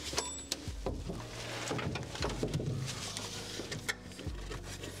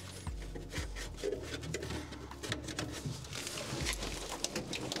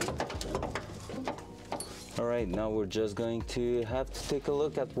 All right, now we're just going to have to take a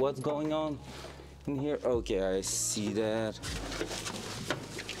look at what's going on in here. Okay, I see that.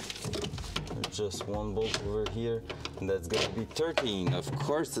 There's just one bolt over here, and that's gonna be 13. Of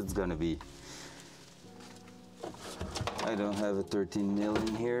course it's gonna be. I don't have a 13 mil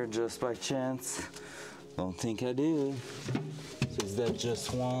in here just by chance. Don't think I do. So is that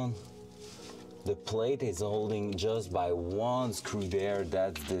just one? The plate is holding just by one screw there.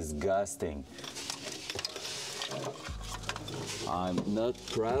 That's disgusting. I'm not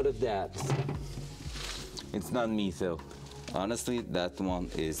proud of that. It's not me though. Honestly, that one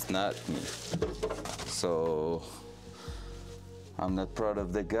is not me. So I'm not proud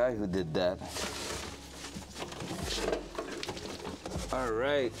of the guy who did that. All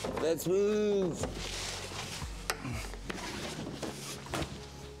right, let's move.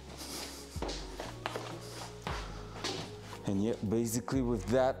 And yeah, basically with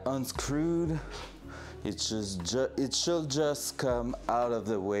that unscrewed, it should just come out of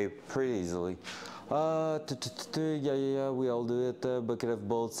the way pretty easily. Yeah, we all do it. A bucket of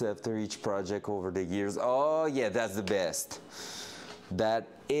bolts after each project over the years. Oh yeah, that's the best. That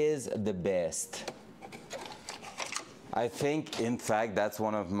is the best. I think, in fact, that's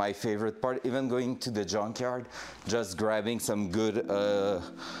one of my favorite parts. Even going to the junkyard, just grabbing some good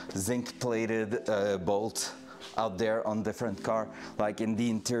zinc-plated bolts out there on different car, like in the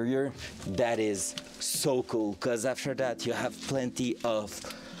interior. That is so cool, because after that you have plenty of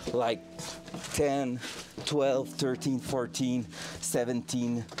like 10, 12, 13, 14,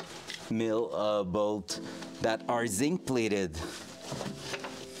 17 mil bolt that are zinc plated,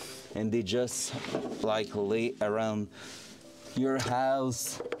 and they just like lay around your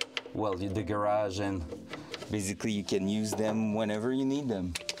house, well, the garage, and basically you can use them whenever you need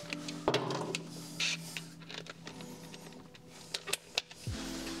them.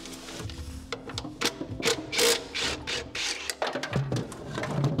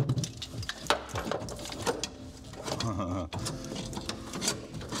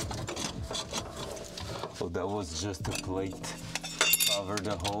 Oh, that was just a plate. Cover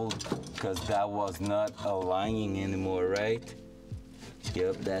the hole, because that was not aligning anymore, right?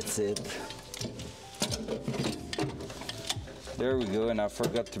 Yep, that's it. There we go, and I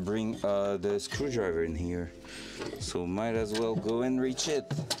forgot to bring the screwdriver in here, so might as well go and reach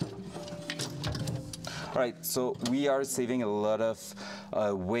it. All right, so we are saving a lot of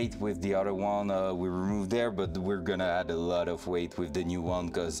weight with the other one. We removed there, but we're gonna add a lot of weight with the new one,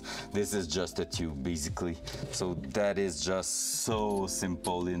 because this is just a tube basically. So that is just so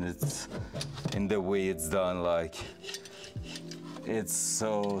simple in the way it's done. Like, it's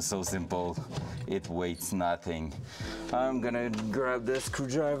so simple. It weighs nothing. I'm gonna grab the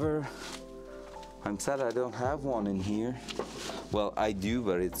screwdriver. I'm sad I don't have one in here. Well, I do,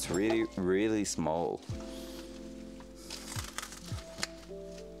 but it's really small.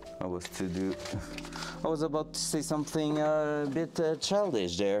 I was to do I was about to say something a bit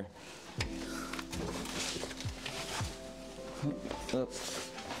childish there.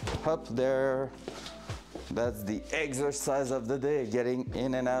 Up there. That's the exercise of the day, getting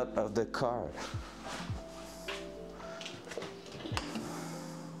in and out of the car.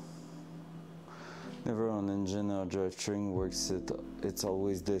 Never on engine or drivetrain works. It's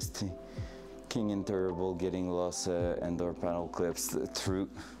always this thing. King and terrible, getting lost and door panel clips. True.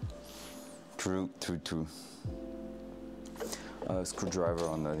 Screwdriver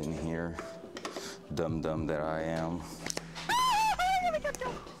on that in here. Dumb that I am.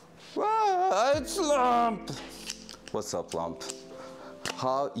 Ah, it's Lump! What's up, Lump?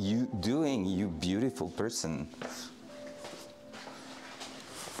 How you doing, you beautiful person?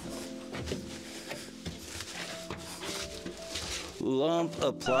 Lump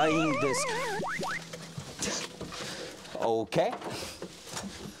applying this. Okay.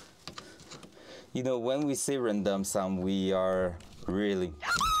 You know, when we say random sound, we are really.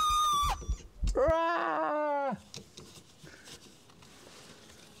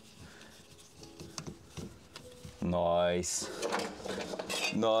 Nice.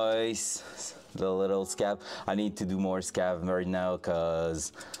 The little scab. I need to do more scab right now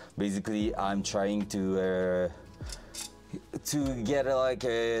because basically I'm trying to get like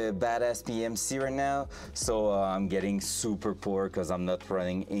a badass PMC right now. So I'm getting super poor because I'm not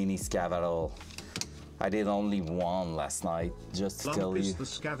running any scab at all. I did only one last night, just to tell you. Lump is the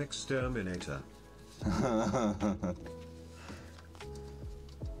scav exterminator.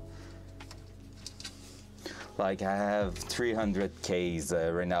 Like I have 300 Ks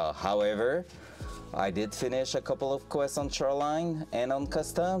right now. However, I did finish a couple of quests on Shoreline and on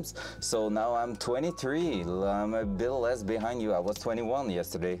Customs. So now I'm 23. I'm a bit less behind you. I was 21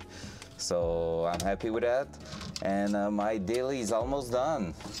 yesterday. So I'm happy with that. And my daily is almost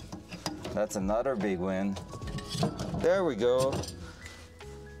done. That's another big win. There we go.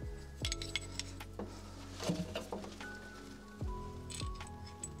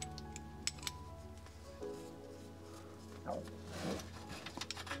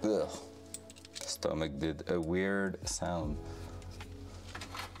 Ugh. Stomach did a weird sound.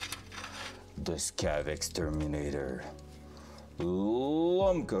 The Scav Exterminator.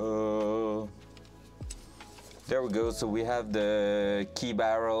 Lumka. There we go. So we have the key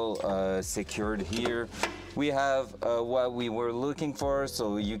barrel secured here. We have what we were looking for.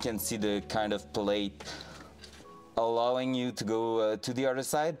 So you can see the kind of plate allowing you to go to the other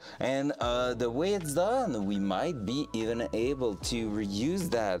side, and the way it's done, we might be even able to reuse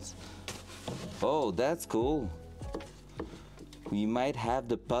that. Oh, that's cool. We might have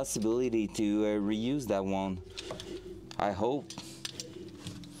the possibility to reuse that one. I hope.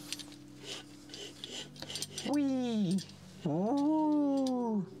 Whee!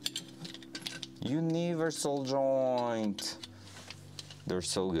 Woo! Universal joint. They're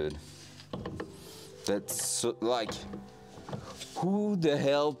so good. That's so, like, who the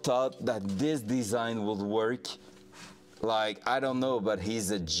hell thought that this design would work? Like, I don't know, but he's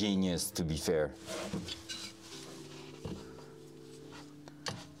a genius, to be fair.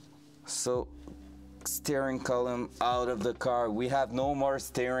 So, steering column out of the car. We have no more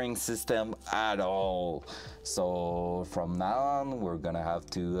steering system at all. So from now on, we're gonna have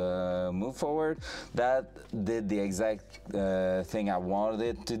to move forward. That did the exact thing I wanted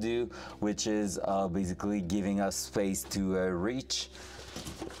it to do, which is basically giving us space to reach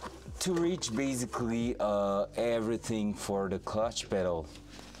basically everything for the clutch pedal.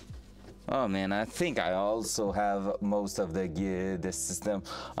 Oh man, I think I also have most of the gear, the system.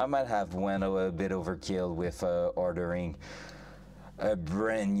 I might have went a bit overkill with ordering a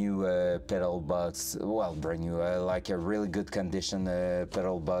brand new pedal box. Well, brand new, like a really good condition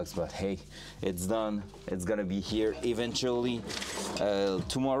pedal box, but hey, it's done. It's gonna be here eventually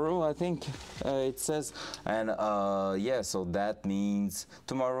tomorrow, I think it says. And yeah, so that means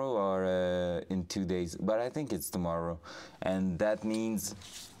tomorrow or in 2 days, but I think it's tomorrow. And that means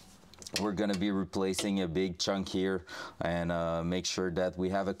we're gonna be replacing a big chunk here and make sure that we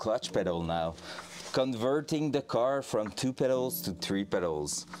have a clutch pedal now. Converting the car from 2 pedals to 3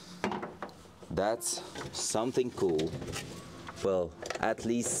 pedals. That's something cool. Well, at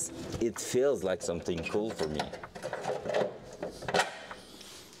least it feels like something cool for me.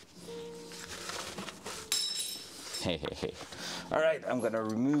 Hey, hey, hey. All right, I'm gonna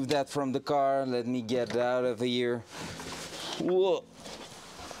remove that from the car. Let me get out of here. Whoa.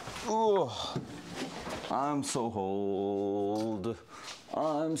 Oh, I'm so old.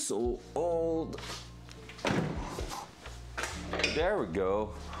 I'm so old. There we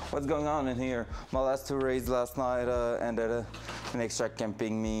go. What's going on in here? My last 2 raids last night ended An extract can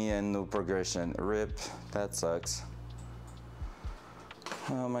ping me and no progression. RIP, that sucks.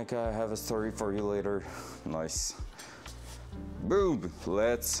 Oh my god, I have a story for you later. Nice. Boom,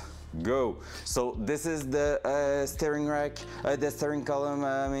 let's go. So this is the steering rack, the steering column,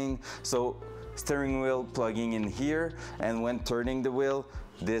 I mean. So steering wheel plugging in here, and when turning the wheel,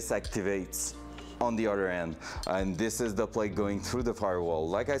 this activates on the other end, and this is the plate going through the firewall.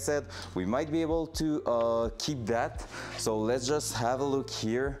 Like I said, we might be able to keep that, so let's just have a look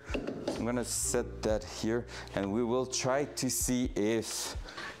here. I'm gonna set that here, and we will try to see if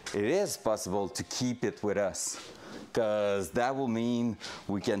it is possible to keep it with us, because that will mean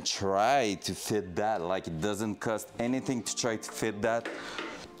we can try to fit that. Like, it doesn't cost anything to try to fit that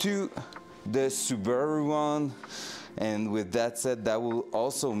to the Subaru one. And with that said, that will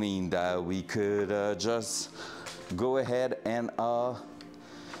also mean that we could just go ahead and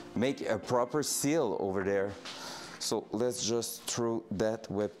make a proper seal over there. So let's just throw that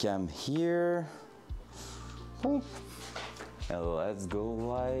webcam here. Boop. And let's go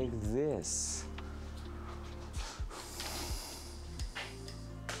like this.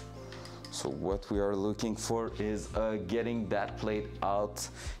 So what we are looking for is getting that plate out.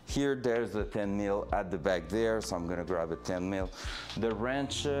 Here, there's a 10 mil at the back there, so I'm gonna grab a 10 mil. The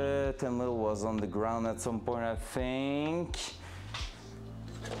wrench 10 mil was on the ground at some point, I think.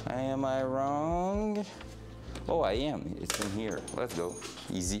 Am I wrong? Oh, I am, it's in here. Let's go,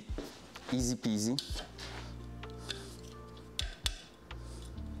 easy, easy peasy.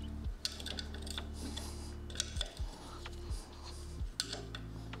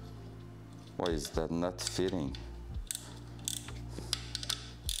 Why is that not fitting?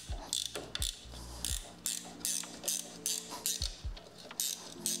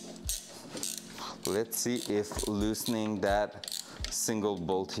 Let's see if loosening that single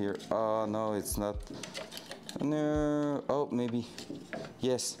bolt here. Oh no, it's not. No, oh maybe.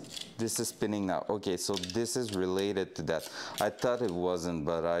 Yes, this is spinning now. Okay, so this is related to that. I thought it wasn't,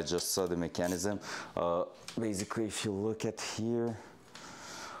 but I just saw the mechanism. Basically, if you look at here,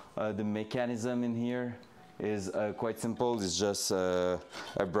 the mechanism in here is quite simple. It's just a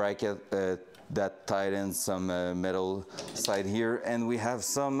bracket that tightens some metal side here, and we have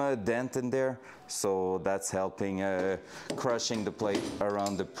some dent in there, so that's helping crushing the plate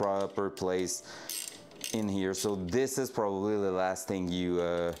around the proper place in here. So this is probably the last thing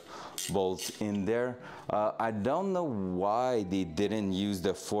you bolt in there. I don't know why they didn't use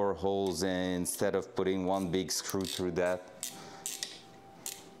the 4 holes instead of putting one big screw through that.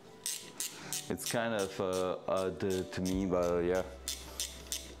 It's kind of odd to me, but yeah.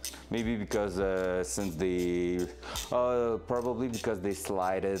 Maybe because since they, probably because they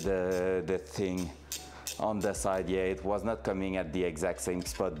slided the thing on the side. Yeah, it was not coming at the exact same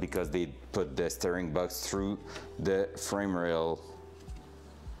spot because they put the steering box through the frame rail.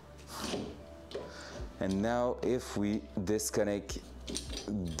 And now if we disconnect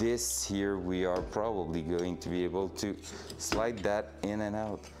this here, we are probably going to be able to slide that in and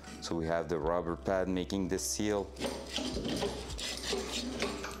out. So we have the rubber pad making the seal.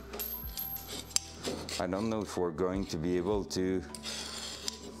 I don't know if we're going to be able to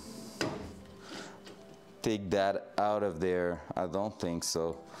take that out of there. I don't think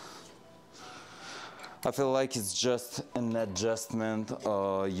so. I feel like it's just an adjustment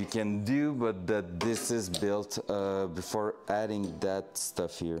you can do, but that this is built before adding that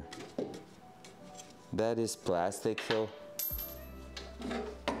stuff here. That is plastic though.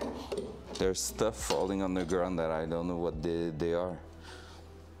 There's stuff falling on the ground that I don't know what they are.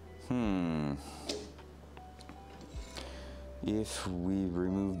 If we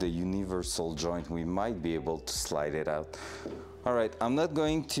remove the universal joint, we might be able to slide it out. All right, I'm not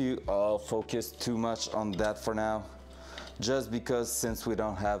going to focus too much on that for now, just because since we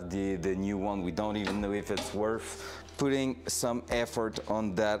don't have the new one, we don't even know if it's worth putting some effort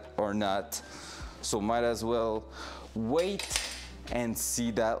on that or not. So might as well wait and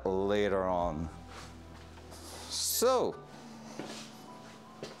see that later on. So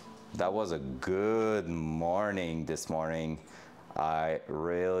that was a good morning this morning. I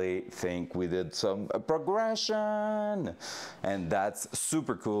really think we did some progression, and that's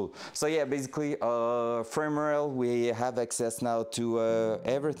super cool. So yeah, basically frame rail, we have access now to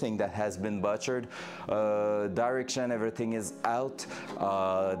everything that has been butchered. Direction, everything is out.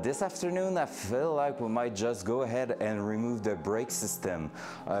 This afternoon I feel like we might just go ahead and remove the brake system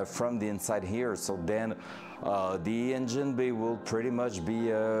from the inside here, so then The engine bay will pretty much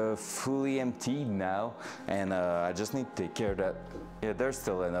be fully emptied now, and I just need to take care that there's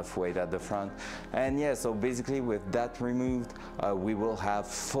still enough weight at the front. And yeah, so basically with that removed, we will have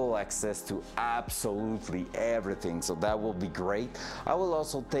full access to absolutely everything, so that will be great. I will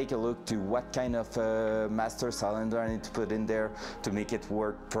also take a look to what kind of master cylinder I need to put in there to make it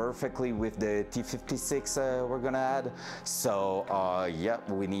work perfectly with the T56 we're gonna add. So yeah,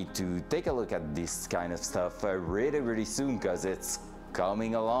 we need to take a look at this kind of stuff really soon, because it's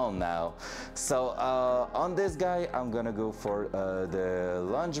coming along now. So on this guy, I'm gonna go for the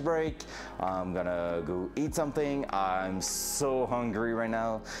lunch break. I'm gonna go eat something. I'm so hungry right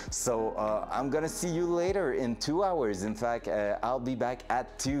now. So I'm gonna see you later in 2 hours. In fact, I'll be back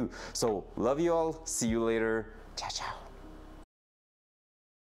at 2. So love you all. See you later. Ciao, ciao.